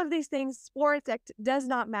 All of these things, sports does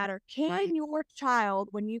not matter. Can your child,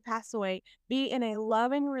 when you pass away, be in a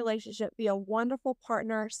loving relationship, be a wonderful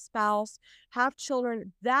partner, spouse, have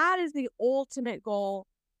children? That is the ultimate goal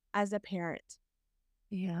as a parent.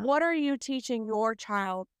 Yeah. What are you teaching your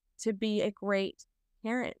child to be a great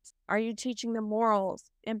parent? Are you teaching them morals,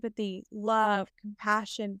 empathy, love,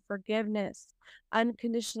 compassion, forgiveness,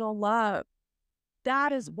 unconditional love?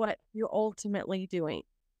 That is what you're ultimately doing.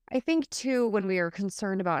 I think too, when we are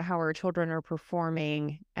concerned about how our children are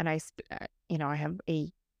performing, and I have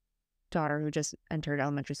a daughter who just entered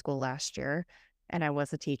elementary school last year, and I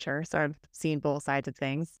was a teacher, so I've seen both sides of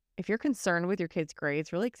things. If you're concerned with your kids'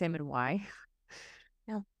 grades, really examine why.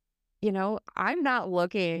 Yeah. I'm not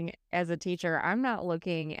looking as a teacher, I'm not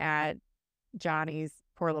looking at Johnny's,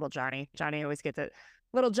 poor little Johnny. Johnny always gets it.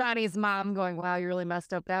 Little Johnny's mom going, wow, you really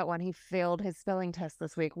messed up that one. He failed his spelling test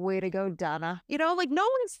this week. Way to go, Donna. No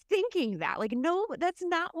one's thinking that. No, that's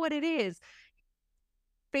not what it is.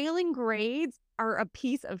 Failing grades are a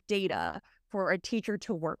piece of data for a teacher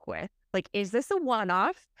to work with. Is this a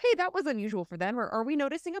one-off? Hey, that was unusual for them. Or are we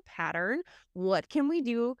noticing a pattern? What can we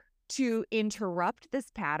do to interrupt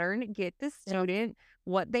this pattern, get the student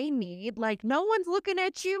what they need. Like, no one's looking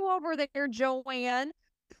at you over there, Joanne,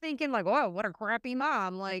 thinking like, "Oh, what a crappy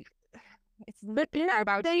mom." Like, it's not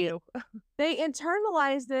about you. They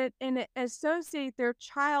internalize it and associate their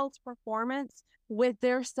child's performance with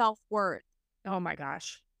their self-worth. Oh my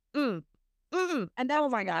gosh. And that, Oh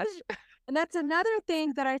my gosh. and that's another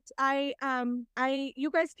thing that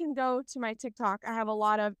you guys can go to my TikTok. I have a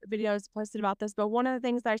lot of videos posted about this, but one of the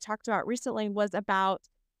things that I talked about recently was about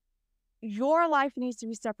your life needs to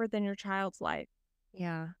be separate than your child's life.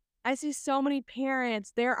 Yeah. I see so many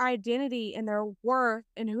parents, their identity and their worth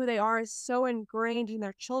and who they are is so ingrained in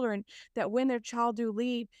their children that when their child do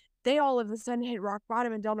leave, they all of a sudden hit rock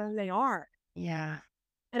bottom and don't know who they are. Yeah.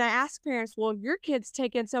 And I ask parents, well, your kid's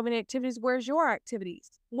taking so many activities. Where's your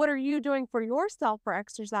activities? What are you doing for yourself for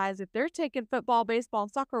exercise? If they're taking football, baseball,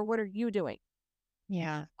 and soccer, what are you doing?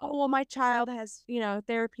 Yeah. Oh, well, my child has,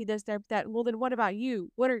 therapy, this, therapy, that. Well, then what about you?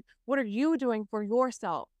 What are you doing for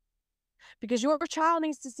yourself? Because your child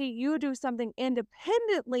needs to see you do something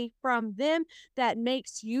independently from them that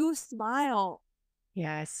makes you smile.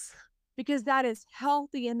 Yes. Because that is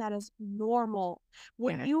healthy and that is normal.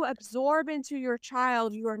 When you absorb into your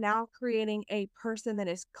child, you are now creating a person that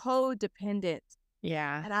is codependent.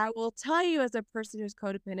 Yeah. And I will tell you, as a person who's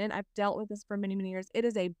codependent, I've dealt with this for many, many years. It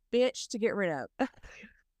is a bitch to get rid of.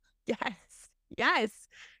 Yes. Yes.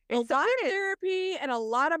 A lot of therapy and a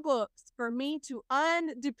lot of books for me to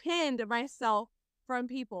undepend myself from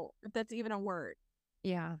people, if that's even a word.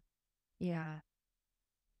 Yeah. Yeah.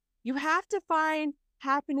 You have to find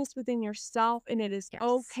happiness within yourself, and it is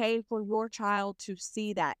okay for your child to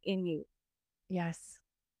see that in you. Yes.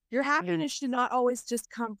 Your happiness should not always just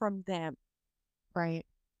come from them. Right.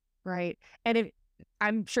 Right. And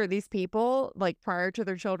I'm sure these people, like prior to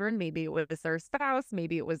their children, maybe it was their spouse,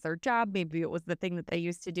 maybe it was their job, maybe it was the thing that they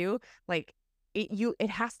used to do. Like it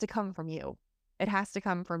has to come from you. It has to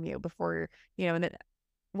come from you before, and then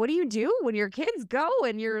what do you do when your kids go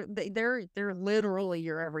and they're literally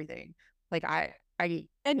your everything? Like I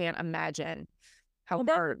can't imagine how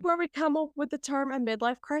hard. That's where we come up with the term a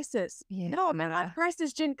midlife crisis. Yeah. No, a midlife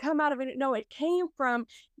crisis didn't come out of it. No, it came from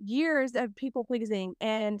years of people pleasing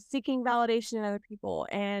and seeking validation in other people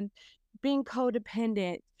and being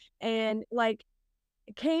codependent. And like,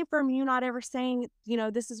 it came from you not ever saying,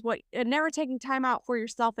 this is what, never taking time out for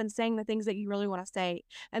yourself and saying the things that you really want to say.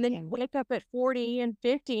 And then you wake up at 40 and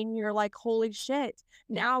 50 and you're like, holy shit,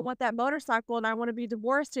 now I want that motorcycle and I want to be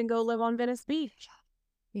divorced and go live on Venice Beach.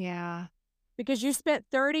 Yeah. Because you spent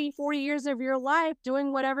 30, 40 years of your life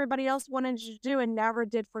doing what everybody else wanted you to do and never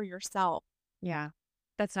did for yourself. Yeah.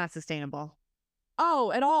 That's not sustainable.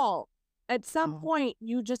 Oh, at all. At some point,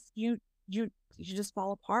 you just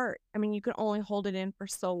fall apart. I mean, you can only hold it in for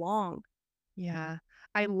so long. Yeah.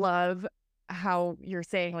 I love how you're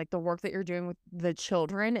saying like the work that you're doing with the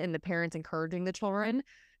children and the parents encouraging the children.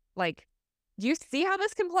 Like, do you see how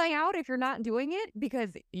this can play out if you're not doing it? Because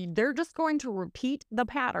they're just going to repeat the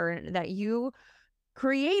pattern that you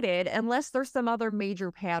created unless there's some other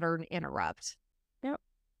major pattern interrupt. Yep.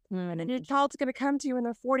 And your child's going to come to you when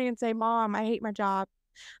they're 40 and say, Mom, I hate my job.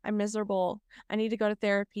 I'm miserable. I need to go to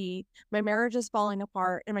therapy. My marriage is falling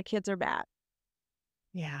apart and my kids are bad.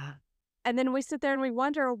 Yeah. And then we sit there and we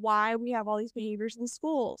wonder why we have all these behaviors in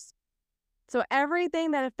schools. So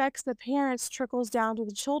everything that affects the parents trickles down to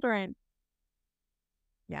the children.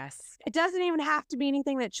 Yes. It doesn't even have to be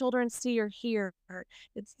anything that children see or hear.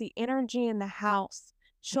 It's the energy in the house.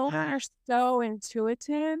 Children are so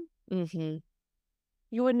intuitive. Mm-hmm.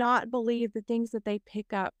 You would not believe the things that they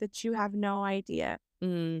pick up that you have no idea.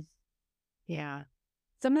 Yeah.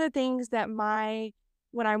 Some of the things that my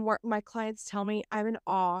clients tell me, I'm in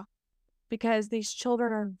awe because these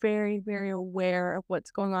children are very, very aware of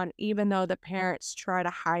what's going on, even though the parents try to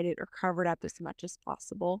hide it or cover it up as much as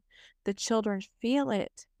possible. The children feel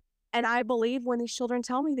it. And I believe when these children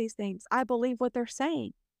tell me these things, I believe what they're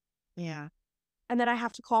saying. Yeah. And then I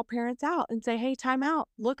have to call parents out and say, hey, time out.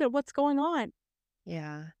 Look at what's going on.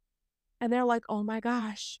 Yeah. And they're like, oh my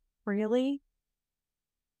gosh, really?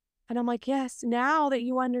 And I'm like, yes, now that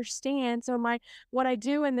you understand. So what I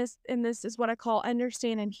do in this is what I call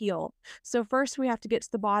understand and heal. So first we have to get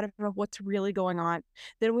to the bottom of what's really going on.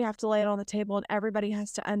 Then we have to lay it on the table and everybody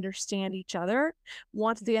has to understand each other.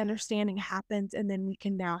 Once the understanding happens, and then we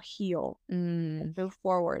can now heal and move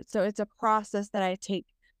forward. So it's a process that I take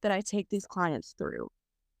these clients through.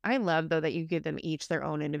 I love though that you give them each their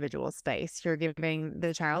own individual space. You're giving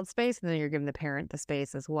the child space and then you're giving the parent the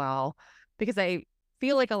space as well. Because I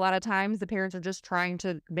feel like a lot of times the parents are just trying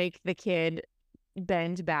to make the kid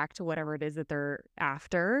bend back to whatever it is that they're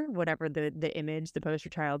after, whatever the image, the poster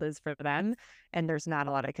child is for them. And there's not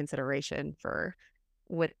a lot of consideration for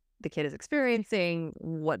what the kid is experiencing,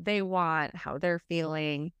 what they want, how they're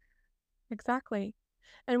feeling. Exactly.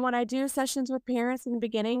 And when I do sessions with parents in the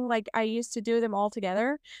beginning, like I used to do them all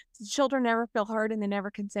together, the children never feel heard and they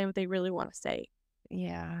never can say what they really want to say.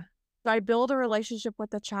 Yeah. So I build a relationship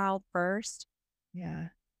with the child first, Yeah.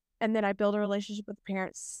 and then I build a relationship with the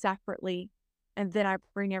parents separately, and then I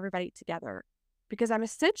bring everybody together because I'm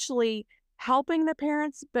essentially helping the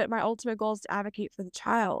parents, but my ultimate goal is to advocate for the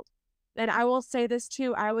child. And I will say this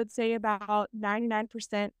too, I would say about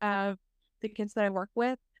 99% of the kids that I work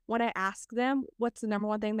with, when I ask them what's the number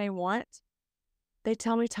one thing they want, they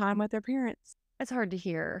tell me time with their parents. It's hard to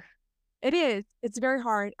hear. It is. It's very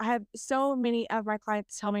hard. I have so many of my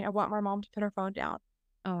clients tell me I want my mom to put her phone down.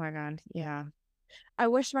 Oh my God. Yeah. I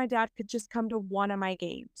wish my dad could just come to one of my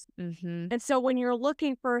games. Mm-hmm. And so when you're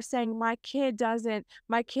looking for saying, my kid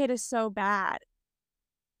is so bad.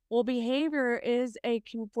 Well, behavior is a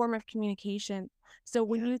form of communication. So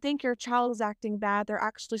when you think your child is acting bad, they're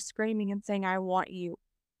actually screaming and saying, I want you.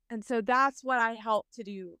 And so that's what I help to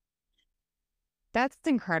do. That's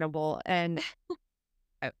incredible. And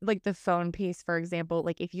like the phone piece, for example,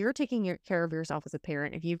 like if you're taking care of yourself as a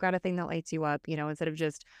parent, if you've got a thing that lights you up, instead of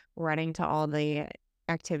just running to all the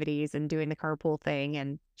activities and doing the carpool thing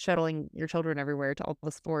and shuttling your children everywhere to all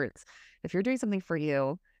the sports, if you're doing something for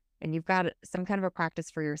you and you've got some kind of a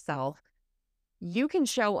practice for yourself, you can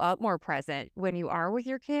show up more present when you are with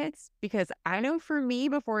your kids. Because I know for me,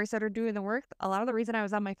 before I started doing the work, a lot of the reason I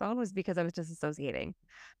was on my phone was because I was disassociating,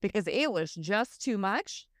 because it was just too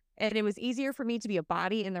much. And it was easier for me to be a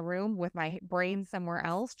body in the room with my brain somewhere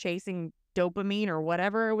else, chasing dopamine or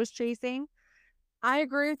whatever it was chasing. I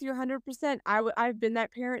agree with you 100%. I've been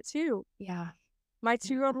that parent too. Yeah. My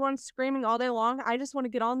 2-year-old one's screaming all day long. I just want to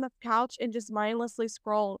get on the couch and just mindlessly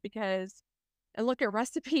scroll and look at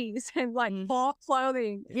recipes and like fall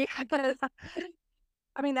clothing. Yeah. Because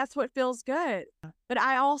I mean, that's what feels good. But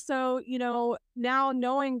I also, now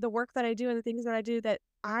knowing the work that I do and the things that I do, that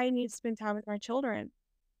I need to spend time with my children.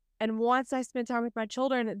 And once I spend time with my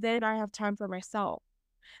children, then I have time for myself.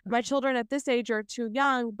 My children at this age are too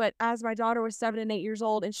young, but as my daughter was 7 and 8 years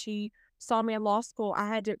old and she saw me in law school, I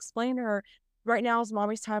had to explain to her, right now is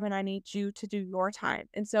mommy's time and I need you to do your time.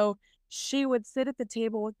 And so she would sit at the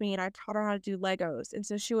table with me and I taught her how to do Legos. And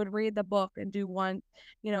so she would read the book and do one,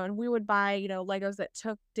 and we would buy, Legos that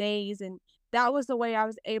took days. And that was the way I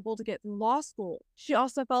was able to get through law school. She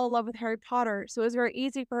also fell in love with Harry Potter. So it was very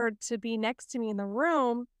easy for her to be next to me in the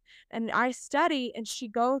room and I study and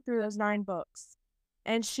she'd go through those 9 books.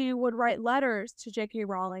 And she would write letters to J.K.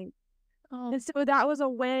 Rowling. Oh. And so that was a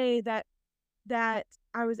way that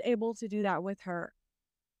I was able to do that with her.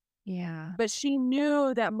 Yeah. But she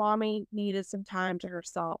knew that mommy needed some time to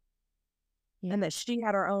herself and that she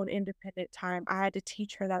had her own independent time. I had to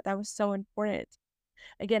teach her that. That was so important.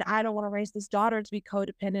 Again, I don't want to raise this daughter to be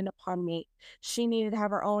codependent upon me. She needed to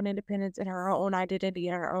have her own independence and her own identity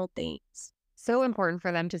and her own things. So important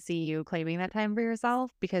for them to see you claiming that time for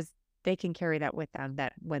yourself, because they can carry that with them,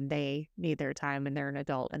 that when they need their time and they're an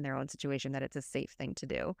adult in their own situation, that it's a safe thing to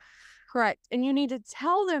do. Correct. And you need to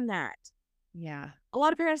tell them that. Yeah. A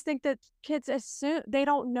lot of parents think that kids assume, they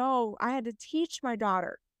don't know. I had to teach my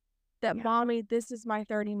daughter that, mommy, this is my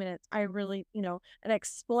 30 minutes. I really, and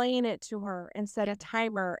explain it to her and set a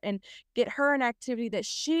timer and get her an activity that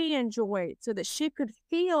she enjoyed so that she could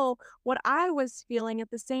feel what I was feeling at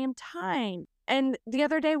the same time. And the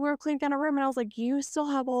other day we were cleaning down a room and I was like, you still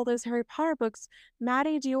have all those Harry Potter books.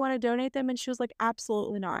 Maddie, do you want to donate them? And she was like,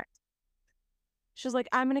 absolutely not. She was like,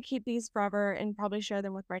 I'm going to keep these forever and probably share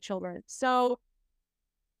them with my children. So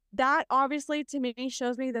that obviously to me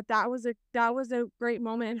shows me that was a great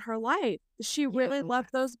moment in her life. She really loved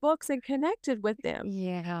those books and connected with them.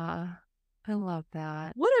 Yeah. I love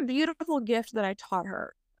that. What a beautiful gift that I taught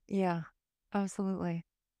her. Yeah, absolutely.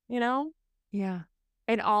 Yeah.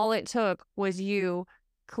 And all it took was you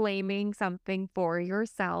claiming something for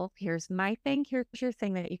yourself. Here's my thing. Here's your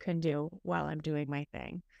thing that you can do while I'm doing my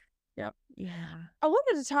thing. Yep. Yeah. I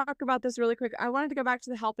wanted to talk about this really quick. I wanted to go back to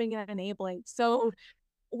the helping and enabling. So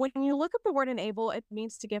when you look up the word enable, it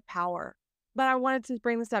means to give power. But I wanted to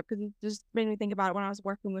bring this up because it just made me think about it when I was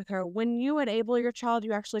working with her. When you enable your child,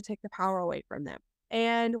 you actually take the power away from them.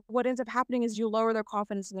 And what ends up happening is you lower their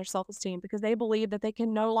confidence and their self-esteem because they believe that they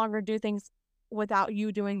can no longer do things without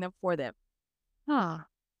you doing them for them. Huh.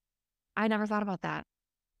 I never thought about that.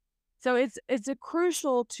 So it's a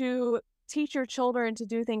crucial to teach your children to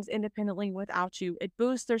do things independently without you. It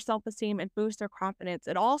boosts their self-esteem, it boosts their confidence.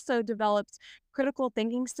 It also develops critical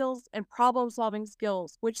thinking skills and problem-solving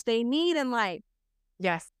skills, which they need in life.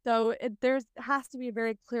 Yes. So there's has to be a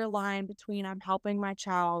very clear line between I'm helping my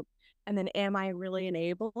child and then am I really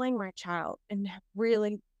enabling my child, and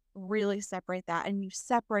really, really separate that. And you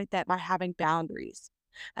separate that by having boundaries.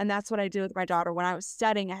 And that's what I did with my daughter. When I was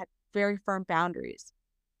studying, I had very firm boundaries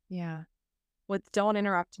Yeah. with don't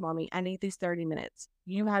interrupt, mommy. I need these 30 minutes.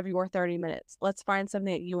 You have your 30 minutes. Let's find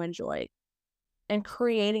something that you enjoy. And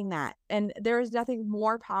creating that. And there is nothing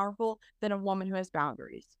more powerful than a woman who has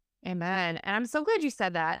boundaries. Amen. And I'm so glad you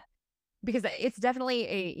said that, because it's definitely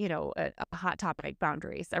a hot topic,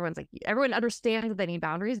 boundaries. Everyone understands that they need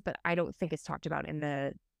boundaries, but I don't think it's talked about in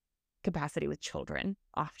the capacity with children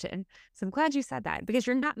often. So I'm glad you said that, because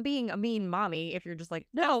you're not being a mean mommy if you're just like,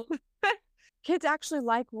 no. Kids actually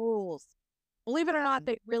like rules. Believe it or not,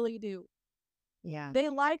 they really do. Yeah. They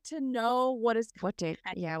like to know what to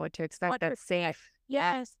expect. That's safe.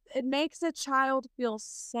 Yes. It makes a child feel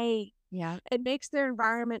safe. Yeah. It makes their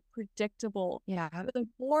environment predictable. Yeah. But the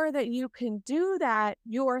more that you can do that,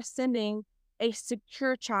 you are sending a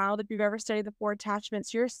secure child. If you've ever studied the 4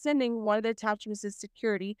 attachments, you're sending one of the attachments is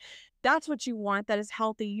security. That's what you want. That is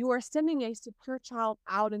healthy. You are sending a secure child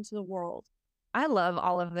out into the world. I love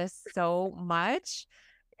all of this so much.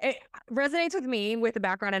 It resonates with me with the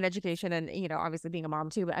background in education and, obviously being a mom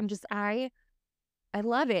too, but I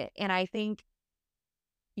love it. And I think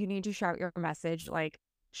you need to shout your message, like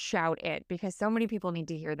shout it, because so many people need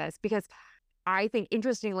to hear this. Because I think,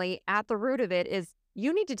 interestingly, at the root of it is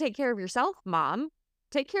you need to take care of yourself, mom.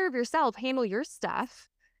 Take care of yourself, handle your stuff,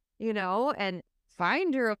 and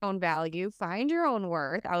find your own value, find your own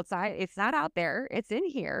worth outside. It's not out there, it's in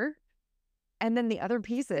here. And then the other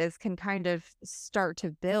pieces can kind of start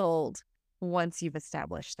to build once you've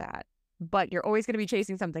established that. But you're always going to be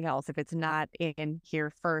chasing something else if it's not in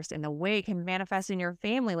here first. And the way it can manifest in your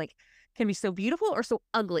family, can be so beautiful or so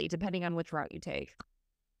ugly, depending on which route you take.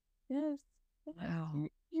 Yes. Wow.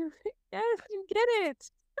 You get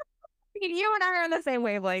it. You and I are on the same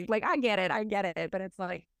wavelength. I get it. But it's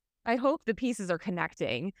I hope the pieces are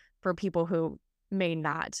connecting for people who may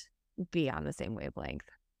not be on the same wavelength.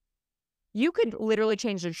 You could literally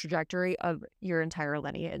change the trajectory of your entire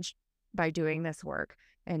lineage by doing this work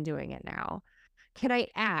and doing it now. Can I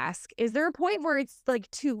ask, is there a point where it's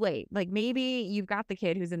too late? Maybe you've got the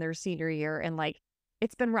kid who's in their senior year and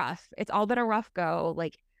it's been rough. It's all been a rough go.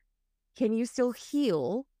 Can you still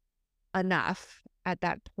heal enough at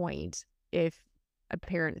that point if a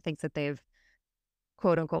parent thinks that they've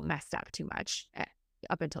quote unquote messed up too much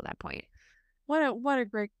up until that point? What a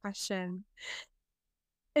great question.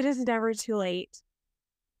 It is never too late.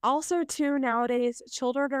 Also, too, nowadays,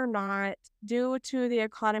 children are not, due to the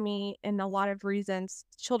economy and a lot of reasons,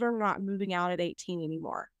 children are not moving out at 18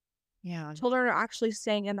 anymore. Yeah. Children are actually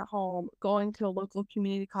staying in the home, going to a local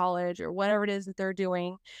community college or whatever it is that they're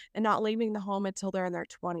doing, and not leaving the home until they're in their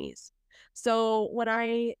 20s. So when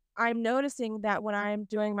I'm noticing that when I'm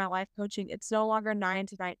doing my life coaching, it's no longer 9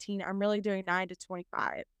 to 19. I'm really doing 9 to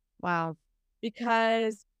 25. Wow.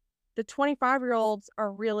 Because the 25-year-olds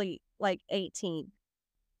are really 18.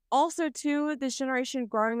 Also, too, this generation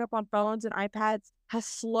growing up on phones and iPads has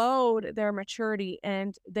slowed their maturity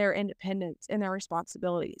and their independence and their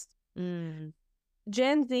responsibilities. Mm.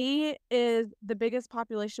 Gen Z is the biggest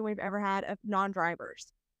population we've ever had of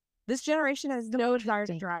non-drivers. This generation has no desire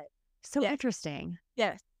to drive. So interesting.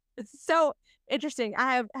 Yes. It's so interesting.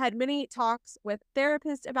 I have had many talks with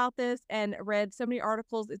therapists about this and read so many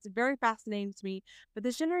articles. It's very fascinating to me. But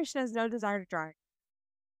this generation has no desire to drive.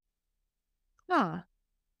 Huh.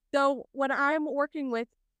 So when I'm working with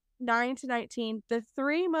 9 to 19, the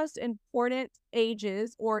 3 most important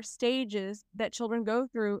ages or stages that children go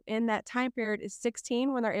through in that time period is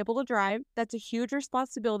 16, when they're able to drive. That's a huge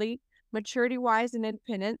responsibility, maturity-wise and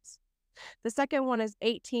independence. The second one is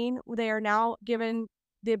 18. They are now given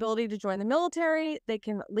the ability to join the military. They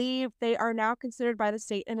can leave. They are now considered by the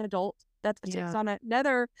state an adult. That's on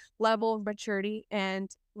another level of maturity and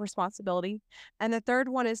responsibility. And the third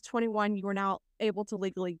one is 21. You are now able to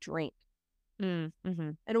legally drink.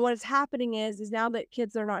 Mm-hmm. And what is happening is now that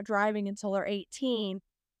kids are not driving until they're 18,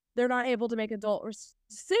 they're not able to make adult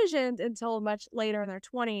decisions until much later in their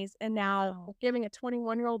 20s. And now giving a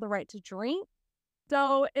 21-year-old the right to drink.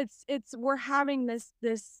 So we're having this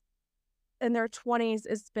in their 20s.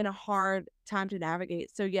 It's been a hard time to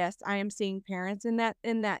navigate. So yes, I am seeing parents in that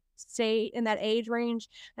age range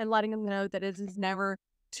and letting them know that it is never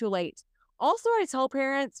too late. Also, I tell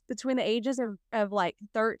parents between the ages of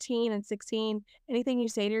 13 and 16, anything you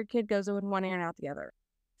say to your kid goes in one ear and out the other.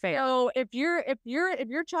 Fair. So if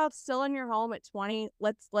your child's still in your home at 20,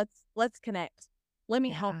 let's connect. Let me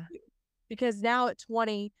help Yeah. you. Because now at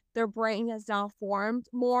 20, their brain has now formed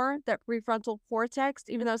more, that prefrontal cortex,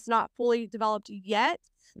 even though it's not fully developed yet,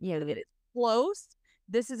 Yeah. it is close.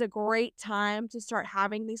 This is a great time to start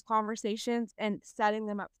having these conversations and setting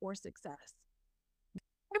them up for success.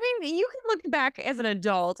 I mean, you can look back as an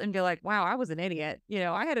adult and be like, wow, I was an idiot.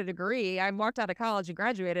 I had a degree. I walked out of college and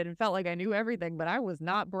graduated and felt like I knew everything, but I was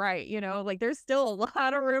not bright. Like there's still a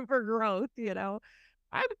lot of room for growth.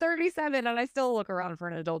 I'm 37 and I still look around for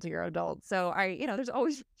an adultier adult. So there's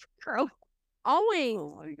always growth. Always.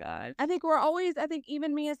 Oh my God. I think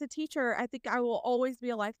even me as a teacher, I think I will always be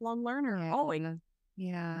a lifelong learner. Yeah. Always.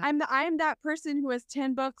 Yeah. I'm that person who has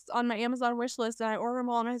 10 books on my Amazon wish list, and I order them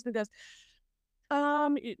all, and my husband goes, how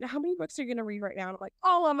many books are you going to read right now? And I'm like,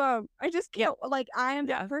 all of them. I just can't. I am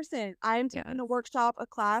that person. I am taking a workshop, a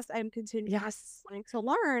class. I'm continuing wanting to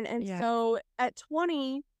learn. And so at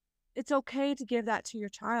 20, it's okay to give that to your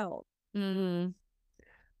child. Mm-hmm.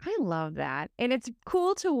 I love that. And it's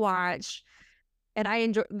cool to watch. And I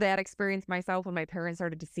enjoyed that experience myself when my parents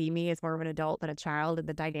started to see me as more of an adult than a child, and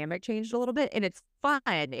the dynamic changed a little bit. And it's fun.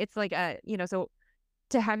 It's like so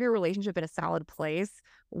to have your relationship in a solid place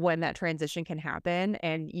when that transition can happen,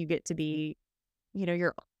 and you get to be,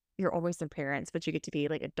 you're always their parents, but you get to be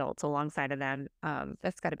like adults alongside of them.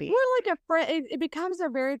 That's got to be more like a friend. It becomes a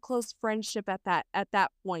very close friendship at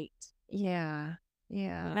that point. Yeah.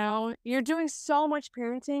 You're doing so much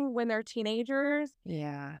parenting when they're teenagers.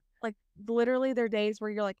 Yeah. Like literally there are days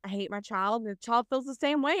where you're like, I hate my child, and the child feels the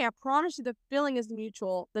same way. I promise you the feeling is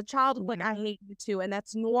mutual. The child is like, I hate you too, and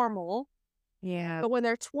that's normal. Yeah. But when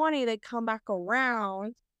they're 20, they come back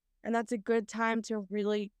around, and that's a good time to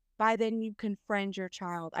really, by then you can friend your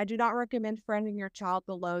child. I do not recommend friending your child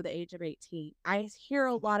below the age of 18. I hear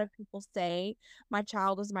a lot of people say, my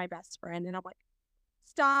child is my best friend, and I'm like,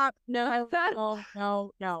 stop. No,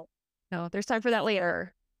 there's time for that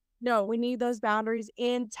later. No, we need those boundaries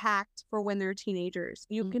intact for when they're teenagers.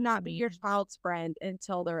 You cannot be your child's friend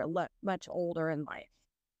until they're much older in life.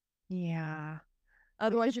 Yeah.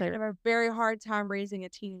 Otherwise, you're going to have a very hard time raising a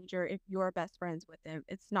teenager if you're best friends with them.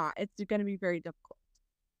 It's going to be very difficult.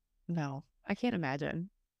 No, I can't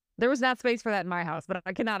imagine. There was not space for that in my house, but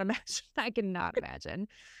I cannot imagine.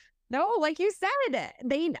 No, like you said,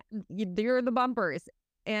 they're the bumpers.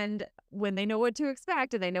 And when they know what to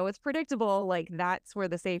expect and they know it's predictable, like that's where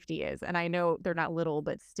the safety is. And I know they're not little,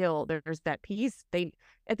 but still there's that piece.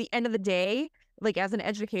 At the end of the day, like as an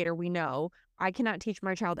educator, we know I cannot teach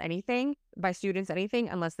my child anything, my students anything,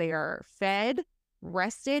 unless they are fed,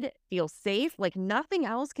 rested, feel safe. Like nothing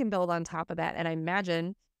else can build on top of that. And I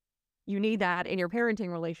imagine you need that in your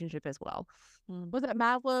parenting relationship as well. Was it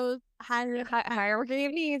Maslow's hierarchy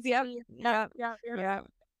of needs? Yep. Yeah.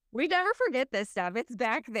 We never forget this stuff. It's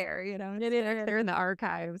back there, It is. They're in the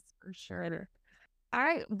archives for sure.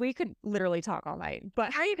 We could literally talk all night,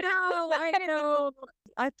 but I know.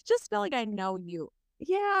 I just feel like I know you.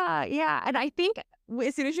 Yeah. And I think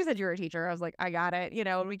as soon as you said you were a teacher, I was like, I got it.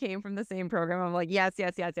 And we came from the same program. I'm like, yes.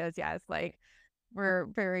 Like we're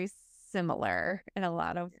very similar in a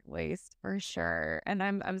lot of ways for sure. And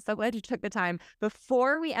I'm so glad you took the time.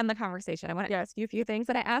 Before we end the conversation, I want to ask you a few things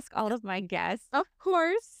that I ask all of my guests. Of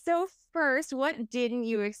course. So first, what didn't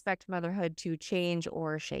you expect motherhood to change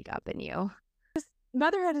or shake up in you?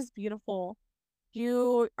 Motherhood is beautiful.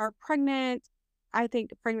 You are pregnant. I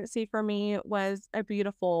think pregnancy for me was I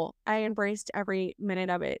embraced every minute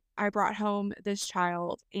of it. I brought home this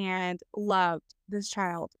child and loved this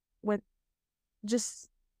child with just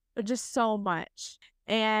so much.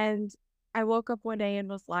 And I woke up one day and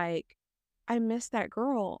was like, I miss that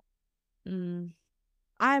girl. I'm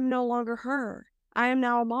no longer her. I am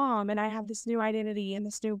now a mom, and I have this new identity and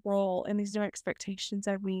this new role and these new expectations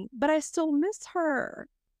of me, but I still miss her.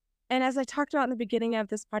 And as I talked about in the beginning of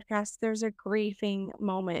this podcast, there's a grieving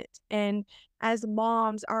moment. And as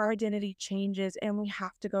moms, our identity changes, and we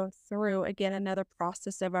have to go through, again, another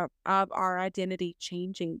process of our identity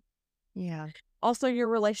changing. Yeah. Also, your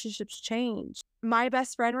relationships change. My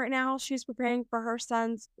best friend right now, she's preparing for her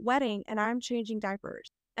son's wedding, and I'm changing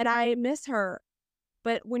diapers. And I miss her.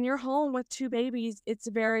 But when you're home with two babies, it's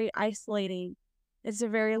very isolating. It's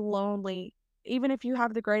very lonely. Even if you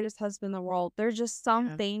have the greatest husband in the world, there's just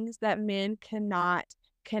some things that men cannot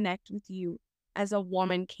connect with you as a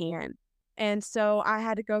woman can. And so I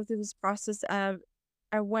had to go through this process of,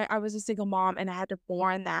 I was a single mom, and I had to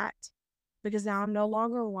mourn that because now I'm no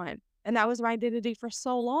longer one. And that was my identity for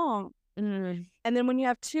so long. And then when you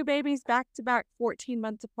have two babies back to back, 14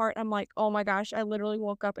 months apart, I'm like, oh my gosh, I literally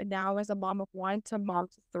woke up and now as a mom of one to mom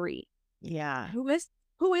to three. Yeah. Who is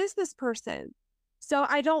who is this person? So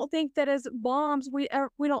I don't think that as moms, we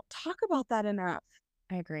don't talk about that enough.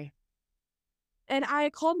 I agree. And I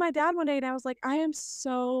called my dad one day and I was like, I am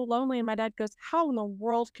so lonely. And my dad goes, how in the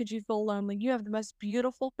world could you feel lonely? You have the most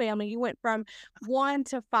beautiful family. You went from 1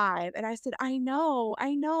 to 5. And I said, I know,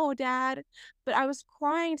 Dad. But I was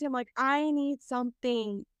crying to him like, I need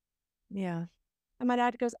something. Yeah. And my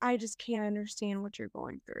dad goes, I just can't understand what you're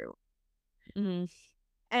going through. Mm.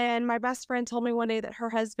 And my best friend told me one day that her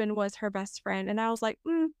husband was her best friend. And I was like,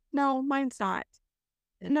 no, mine's not.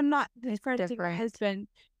 And I'm not discrediting my husband.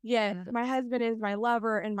 Yes, my husband is my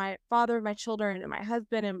lover and my father of my children and my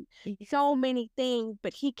husband and so many things,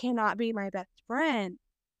 but he cannot be my best friend.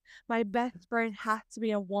 My best friend has to be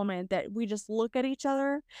a woman that we just look at each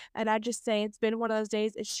other. And I just say, it's been one of those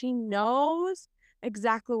days and she knows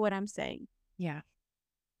exactly what I'm saying. Yeah.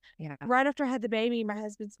 Yeah. Right after I had the baby, my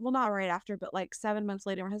husband's, well, not right after, but like 7 months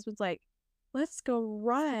later, my husband's like, let's go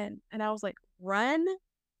run. And I was like, run?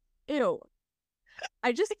 Ew.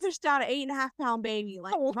 I just pushed out an 8.5-pound baby.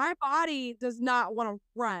 Like, my body does not want to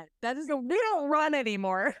run. That is, we don't run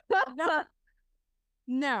anymore.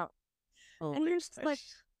 No. Oh, and you're just like,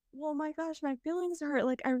 well, my gosh, my feelings hurt.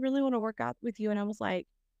 Like, I really want to work out with you. And I was like,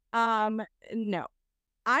 no.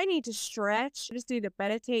 I need to stretch. I just need to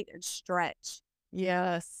meditate and stretch.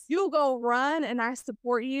 Yes. You go run and I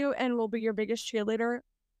support you and will be your biggest cheerleader.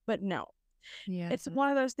 But no. Yeah. It's one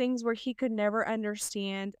of those things where he could never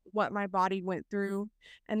understand what my body went through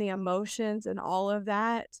and the emotions and all of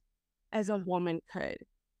that as a woman could.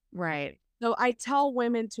 Right. So I tell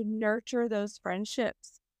women to nurture those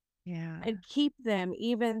friendships. Yeah. And keep them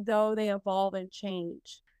even though they evolve and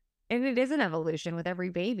change. And it is an evolution with every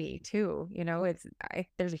baby too. You know,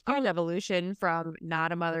 there's a huge evolution from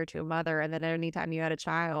not a mother to a mother. And then anytime you had a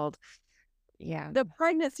child. Yeah. The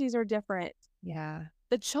pregnancies are different. Yeah.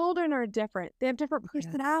 The children are different. They have different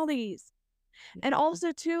personalities. Yeah. And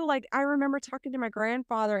also too, like I remember talking to my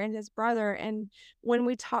grandfather and his brother, and when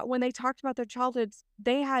they talked about their childhoods,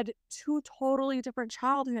 they had 2 totally different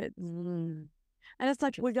childhoods. And it's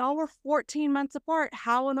like, well, y'all were 14 months apart.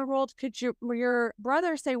 How in the world could your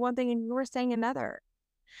brother say one thing and you were saying another?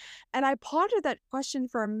 And I pondered that question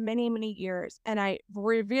for many, many years. And I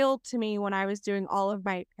revealed to me when I was doing all of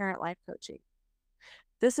my parent life coaching.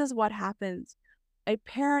 This is what happens. A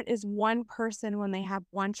parent is one person when they have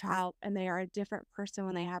one child, and they are a different person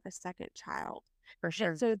when they have a second child. For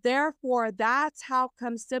sure. So therefore, that's how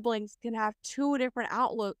come siblings can have 2 different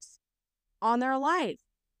outlooks on their life.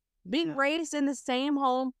 Being raised in the same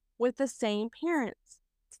home with the same parents.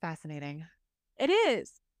 It's fascinating. It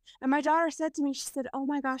is. And my daughter said to me, she said, oh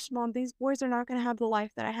my gosh, Mom, these boys are not going to have the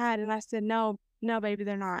life that I had. And I said, no, baby,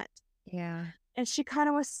 they're not. Yeah. And she kind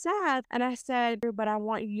of was sad. And I said, but I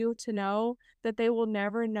want you to know that they will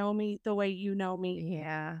never know me the way you know me.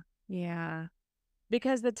 Yeah. Yeah.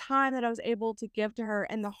 Because the time that I was able to give to her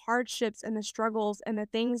and the hardships and the struggles and the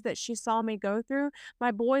things that she saw me go through,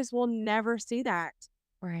 my boys will never see that.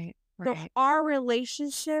 Right. So our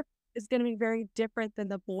relationship is going to be very different than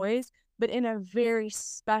the boys, but in a very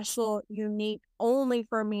special, unique, only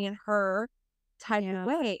for me and her type of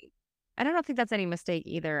way. I don't think that's any mistake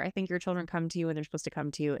either. I think your children come to you and they're supposed to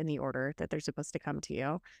come to you in the order that they're supposed to come to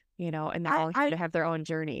you, and they're all to have their own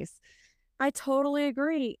journeys. I totally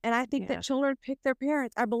agree. And I think that children pick their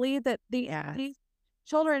parents. I believe that these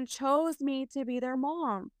children chose me to be their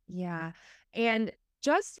mom. Yeah. And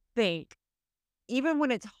just think, even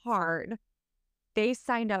when it's hard, they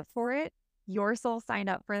signed up for it. Your soul signed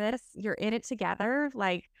up for this. You're in it together.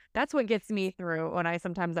 Like, that's what gets me through when I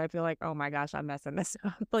feel like, oh my gosh, I'm messing this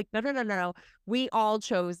up. Like, no. We all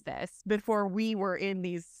chose this before we were in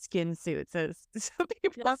these skin suits, as some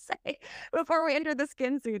people say. Before we entered the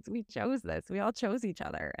skin suits, we chose this. We all chose each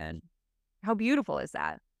other. And how beautiful is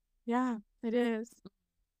that? Yeah, it is.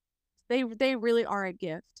 They really are a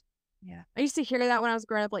gift. Yeah. I used to hear that when I was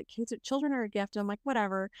growing up, like, children are a gift. I'm like,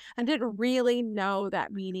 whatever. I didn't really know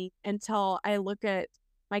that meaning until I look at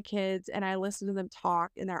my kids and I listen to them talk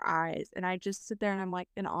in their eyes. And I just sit there and I'm like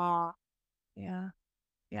in awe. Yeah.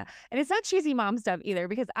 Yeah. And it's not cheesy mom stuff either,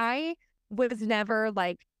 because I was never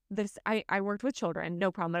like this. I worked with children,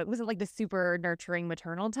 no problem. It wasn't like the super nurturing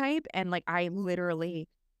maternal type. And like, I literally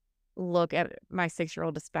look at my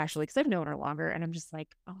 6-year-old, especially because I've known her longer. And I'm just like,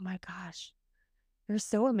 oh my gosh. They're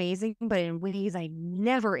so amazing, but in ways I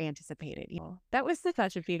never anticipated. That was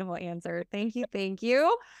such a beautiful answer. Thank you. Thank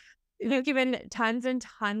you. You've given tons and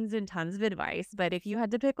tons and tons of advice, but if you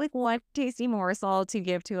had to pick like one tasty morsel to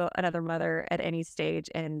give to another mother at any stage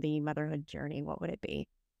in the motherhood journey, what would it be?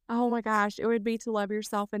 Oh my gosh, it would be to love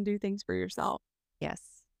yourself and do things for yourself. Yes.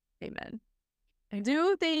 Amen.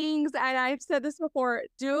 Do things, and I've said this before,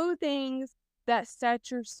 do things that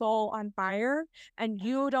set your soul on fire, and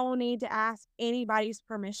you don't need to ask anybody's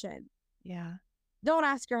permission. Yeah. Don't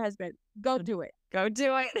ask your husband. Go do it. Go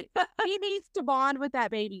do it. He needs to bond with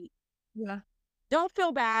that baby. Yeah. Don't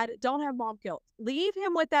feel bad. Don't have mom guilt. Leave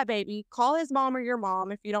him with that baby. Call his mom or your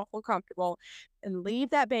mom if you don't feel comfortable, and leave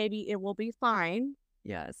that baby. It will be fine.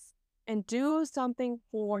 Yes. And do something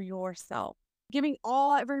for yourself. Giving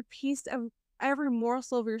every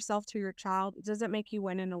morsel of yourself to your child doesn't make you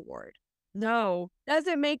win an award. No.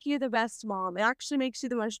 Doesn't make you the best mom. It actually makes you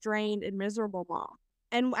the most drained and miserable mom.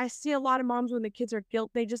 And I see a lot of moms when the kids are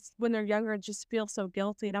when they're younger, just feel so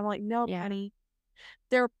guilty. And I'm like, no, honey,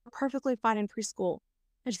 they're perfectly fine in preschool.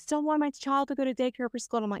 I just don't want my child to go to daycare or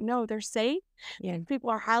preschool. And I'm like, no, they're safe. Yeah. People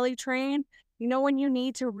are highly trained. You know when you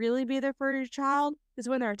need to really be there for your child is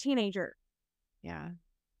when they're a teenager. Yeah.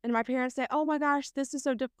 And my parents say, oh my gosh, this is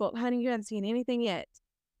so difficult. Honey, you haven't seen anything yet.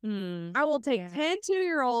 I will take 10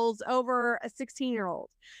 2-year-olds over a 16-year-old.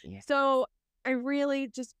 Yeah. So I really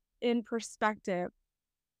just, in perspective,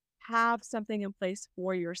 have something in place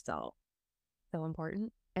for yourself. So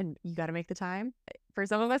important. And you got to make the time. For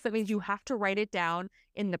some of us, that means you have to write it down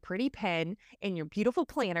in the pretty pen in your beautiful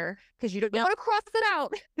planner, because you don't want to cross it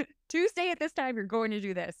out. Tuesday at this time, you're going to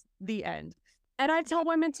do this. The end. And I tell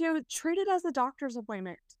women too, treat it as a doctor's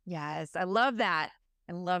appointment. Yes. I love that.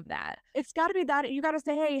 I love that. It's got to be that. You got to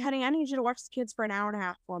say, hey, honey, I need you to watch the kids for an hour and a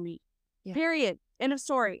half for me. Yeah. Period. End of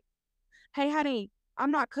story. Hey, honey,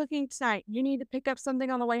 I'm not cooking tonight. You need to pick up something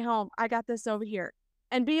on the way home. I got this over here.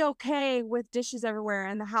 And be okay with dishes everywhere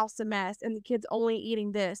and the house a mess and the kids only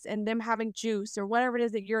eating this and them having juice or whatever it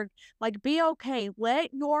is that you're like, be okay.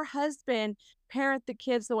 Let your husband parent the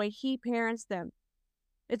kids the way he parents them.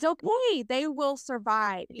 It's okay. They will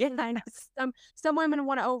survive. Yeah. Some women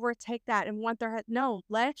want to overtake that and want no,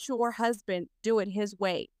 let your husband do it his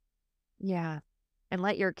way. Yeah. And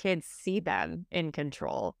let your kids see them in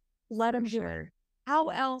control. Let them do it. How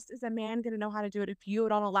else is a man going to know how to do it if you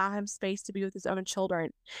don't allow him space to be with his own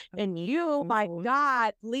children? And you, my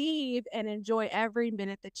God, leave and enjoy every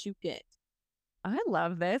minute that you get. I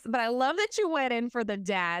love this, but I love that you went in for the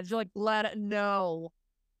dads. You're like,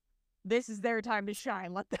 this is their time to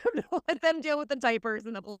shine. Let them know. Let them deal with the diapers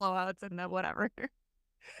and the blowouts and the whatever.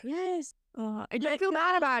 Yes. And you feel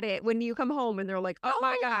bad about it when you come home and they're like, oh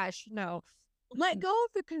my gosh, no. Let go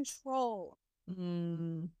of the control.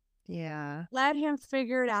 Yeah. Let him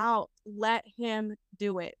figure it out. Let him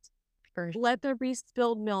do it. Let there be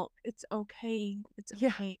spilled milk. It's okay. It's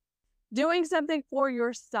okay. Yeah. Doing something for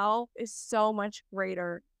yourself is so much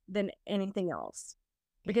greater than anything else.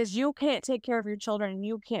 Because you can't take care of your children and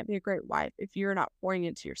you can't be a great wife if you're not pouring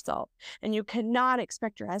into yourself. And you cannot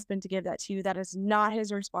expect your husband to give that to you. That is not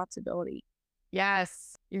his responsibility.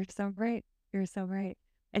 Yes. You're so right. You're so right.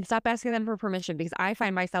 And stop asking them for permission, because I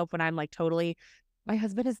find myself when I'm like my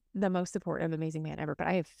husband is the most supportive, amazing man ever, but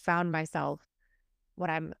I have found myself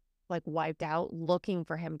when I'm like wiped out looking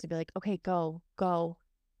for him to be like, okay, go.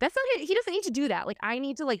 That's not it. He doesn't need to do that. Like, I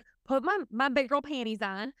need to like put my big girl panties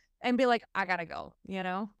on and be like, I gotta go, you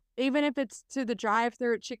know? Even if it's to the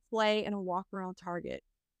drive-thru at Chick-fil-A and a walk around Target.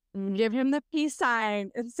 Give him the peace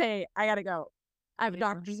sign and say, I gotta go. I have a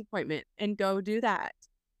doctor's appointment, and go do that.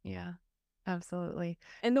 Yeah, absolutely.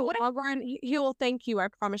 In the long run, he will thank you. I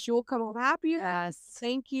promise you will come home happy. Yes.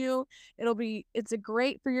 Thank you. It's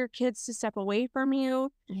great for your kids to step away from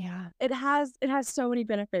you. Yeah. It has so many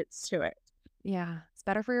benefits to it. Yeah. It's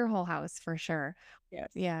better for your whole house for sure. Yes.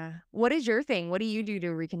 Yeah. What is your thing? What do you do to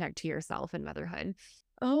reconnect to yourself in motherhood?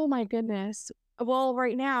 Oh my goodness. Well,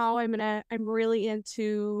 right now I'm really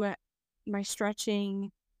into my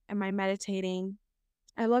stretching and my meditating.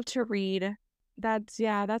 I love to read. That's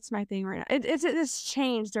my thing right now. It's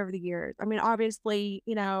changed over the years. I mean, obviously,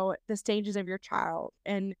 the stages of your child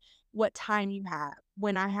and what time you have.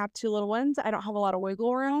 When I have 2 little ones, I don't have a lot of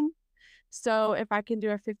wiggle room. So if I can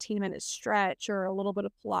do a 15-minute stretch or a little bit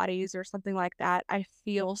of Pilates or something like that, I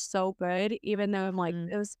feel so good. Even though I'm like,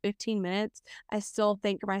 it was 15 minutes, I still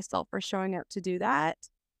thank myself for showing up to do that.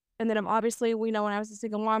 And then obviously, we know when I was a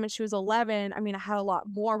single mom and she was 11, I mean, I had a lot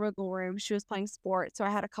more wiggle room. She was playing sports, so I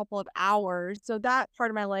had a couple of hours. So that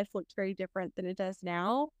part of my life looked very different than it does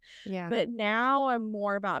now. Yeah. But now I'm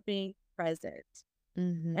more about being present.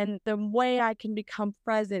 And the way I can become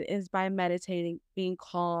present is by meditating, being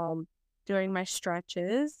calm, doing my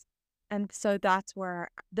stretches. And so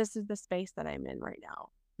this is the space that I'm in right now.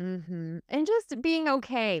 And just being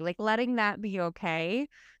okay, like letting that be okay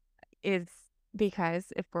is, because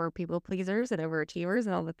if we're people pleasers and overachievers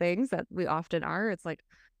and all the things that we often are, it's like,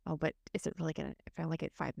 oh, but is it really if I only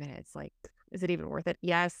get 5 minutes, like, is it even worth it?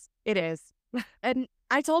 Yes, it is. And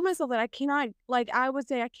I told myself that I cannot, like, I would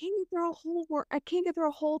say, I can't get through a whole I can't get through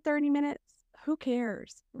a whole 30 minutes. Who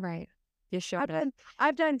cares? Right. You should.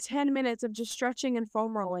 I've done 10 minutes of just stretching and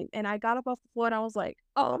foam rolling, and I got up off the floor and I was like,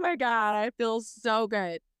 oh my God, I feel so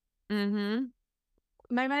good. Mm-hmm.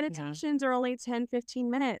 My meditations are only 10,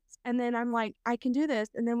 15 minutes. And then I'm like, I can do this.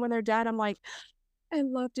 And then when they're done, I'm like, I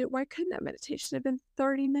loved it. Why couldn't that meditation have been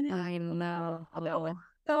 30 minutes? I know.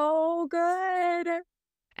 So good.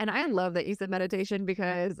 And I love that you said meditation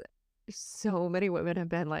because so many women have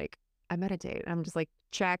been like, I meditate. I'm just like,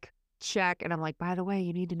 check, check. And I'm like, by the way,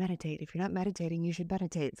 you need to meditate. If you're not meditating, you should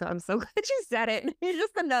meditate. So I'm so glad you said it. You're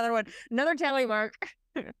just another one, another tally mark.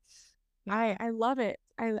 I love it.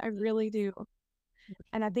 I really do.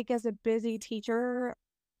 And I think as a busy teacher,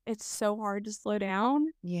 it's so hard to slow down.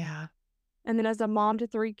 Yeah. And then as a mom to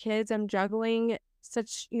 3 kids, I'm juggling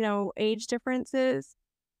such, age differences.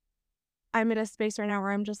 I'm in a space right now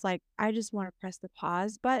where I'm just like, I just want to press the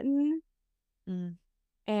pause button. Mm.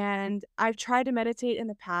 And I've tried to meditate in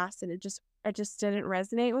the past and it just didn't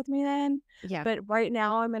resonate with me then. Yeah. But right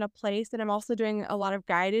now I'm in a place that I'm also doing a lot of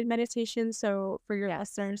guided meditation. So for your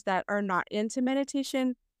listeners that are not into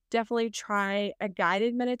meditation, definitely try a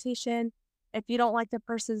guided meditation. If you don't like the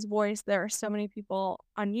person's voice, there are so many people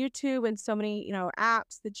on YouTube and so many,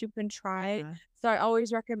 apps that you can try. So I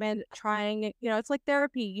always recommend trying it. It's like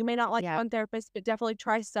therapy. You may not like one therapist, but definitely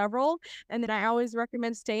try several. And then I always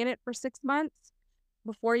recommend stay in it for 6 months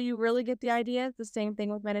before you really get the idea. It's the same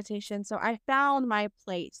thing with meditation. So I found my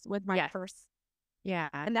place with my first. Yeah.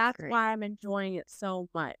 And that's why I'm enjoying it so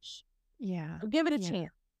much. Yeah. Give it a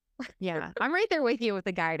chance. Yeah. I'm right there with you with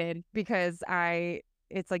the guided because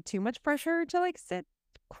it's like too much pressure to like sit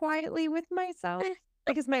quietly with myself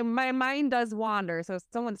because my mind does wander. So if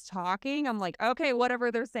someone's talking, I'm like, okay,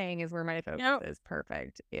 whatever they're saying is where my focus is.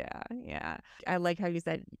 Perfect. Yeah. Yeah. I like how you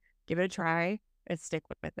said, give it a try and stick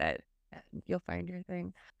with it. You'll find your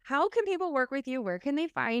thing. How can people work with you? Where can they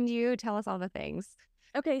find you? Tell us all the things.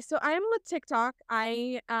 Okay, so I'm with TikTok.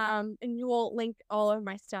 And you will link all of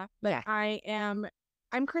my stuff, but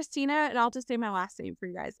I'm Christina, and I'll just say my last name for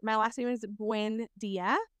you guys. My last name is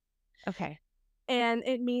Buendia. Okay. And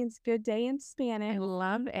it means good day in Spanish. I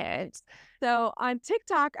love it. So on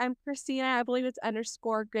TikTok, I'm Christina. I believe it's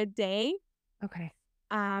 _good day. Okay.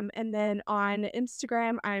 And then on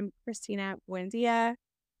Instagram, I'm Christina Buendia.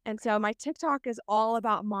 And so my TikTok is all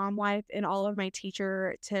about mom life and all of my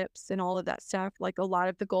teacher tips and all of that stuff. Like a lot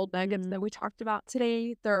of the gold nuggets that we talked about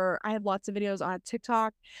today. I have lots of videos on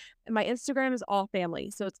TikTok. And my Instagram is all family.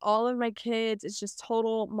 So it's all of my kids. It's just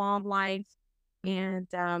total mom life. And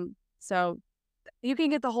so you can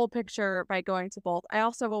get the whole picture by going to both. I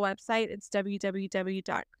also have a website. It's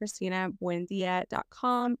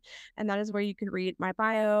www.christinabuendia.com. And that is where you can read my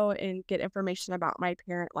bio and get information about my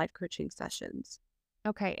parent life coaching sessions.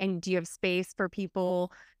 Okay. And do you have space for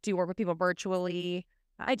people? Do you work with people virtually?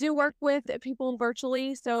 I do work with people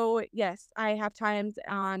virtually. So yes, I have times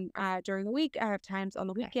on during the week. I have times on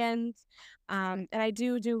the weekends. And I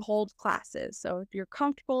do hold classes. So if you're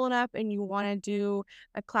comfortable enough and you want to do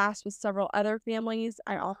a class with several other families,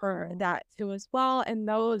 I offer that too as well. And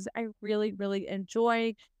those I really, really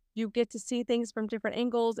enjoy. You get to see things from different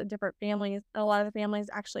angles and different families. A lot of the families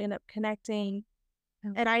actually end up connecting.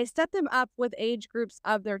 And I set them up with age groups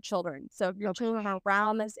of their children. So if your children are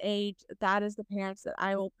around this age, that is the parents that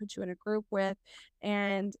I will put you in a group with.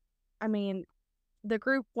 And I mean, the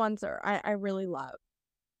group ones I really love.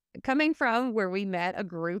 Coming from where we met, a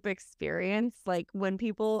group experience, like when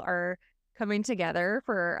people are coming together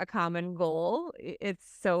for a common goal,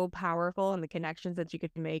 it's so powerful, and the connections that you could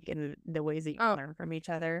make and the ways that you learn from each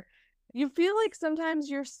other. You feel like sometimes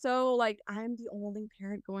you're so like, I'm the only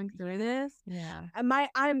parent going through this. Yeah. And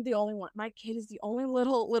I'm the only one. My kid is the only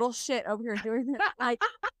little shit over here doing this. Like,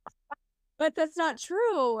 but that's not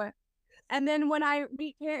true. And then when I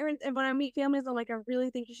meet parents and when I meet families, I'm like, I really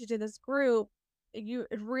think you should do this group.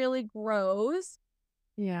 It really grows.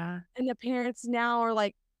 Yeah. And the parents now are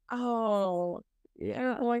like, oh,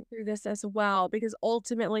 yeah, going through this as well, because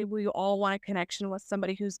ultimately we all want a connection with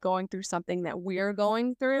somebody who's going through something that we're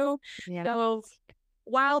going through. Yeah. So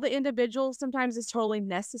while the individual sometimes is totally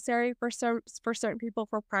necessary for certain people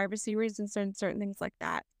for privacy reasons and certain things like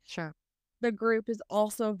that. Sure. The group is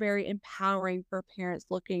also very empowering for parents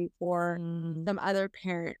looking for some other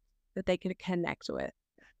parent that they can connect with.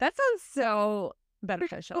 That sounds so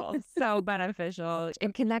beneficial. So beneficial.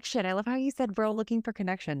 And connection. I love how you said we're all looking for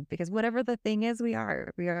connection, because whatever the thing is, we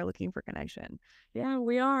are looking for connection. Yeah,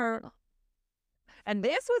 we are. And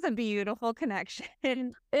this was a beautiful connection.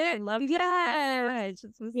 I love it. Yes.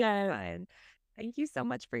 This was fun. Thank you so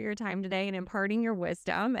much for your time today and imparting your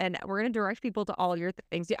wisdom. And we're going to direct people to all your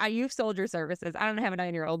things. You've sold your services. I don't have a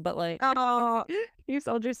 9-year-old, but like, oh, you've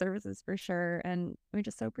sold your services for sure. And we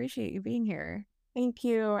just so appreciate you being here. Thank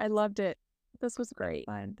you. I loved it. This was great.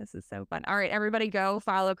 Fun. This is so fun. All right, everybody go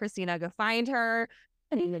follow Christina. Go find her.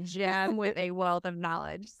 She's a gem with a wealth of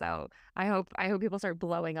knowledge. So I hope people start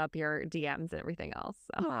blowing up your DMs and everything else.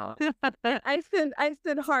 So. I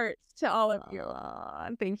send hearts to all of you.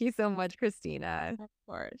 Thank you so much, Christina. Of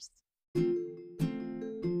course.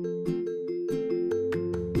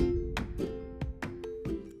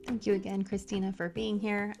 Thank you again, Christina, for being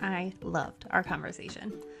here. I loved our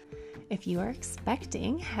conversation. If you are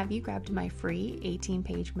expecting, have you grabbed my free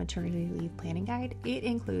 18-page maternity leave planning guide? It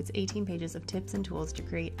includes 18 pages of tips and tools to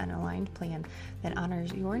create an aligned plan that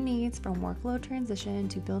honors your needs from workload transition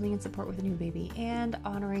to building and support with a new baby and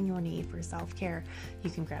honoring your need for self-care. You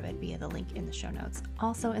can grab it via the link in the show notes.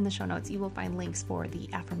 Also in the show notes, you will find links for the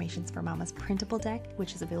Affirmations for Mamas printable deck,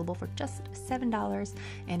 which is available for just $7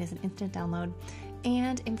 and is an instant download,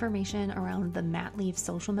 and information around the Mat Leave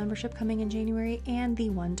social membership coming in January and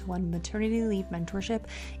the one-to-one maternity leave mentorship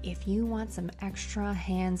if you want some extra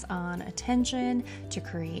hands-on attention to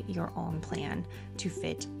create your own plan to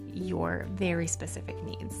fit your very specific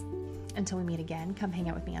needs. Until we meet again, come hang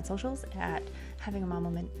out with me on socials at Having a Mom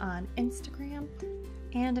Moment on Instagram.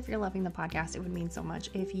 And if you're loving the podcast, it would mean so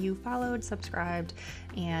much if you followed, subscribed,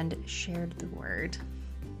 and shared the word.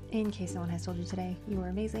 In case no one has told you today, you are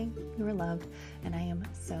amazing, you are loved, and I am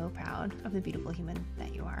so proud of the beautiful human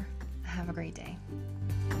that you are. Have a great day.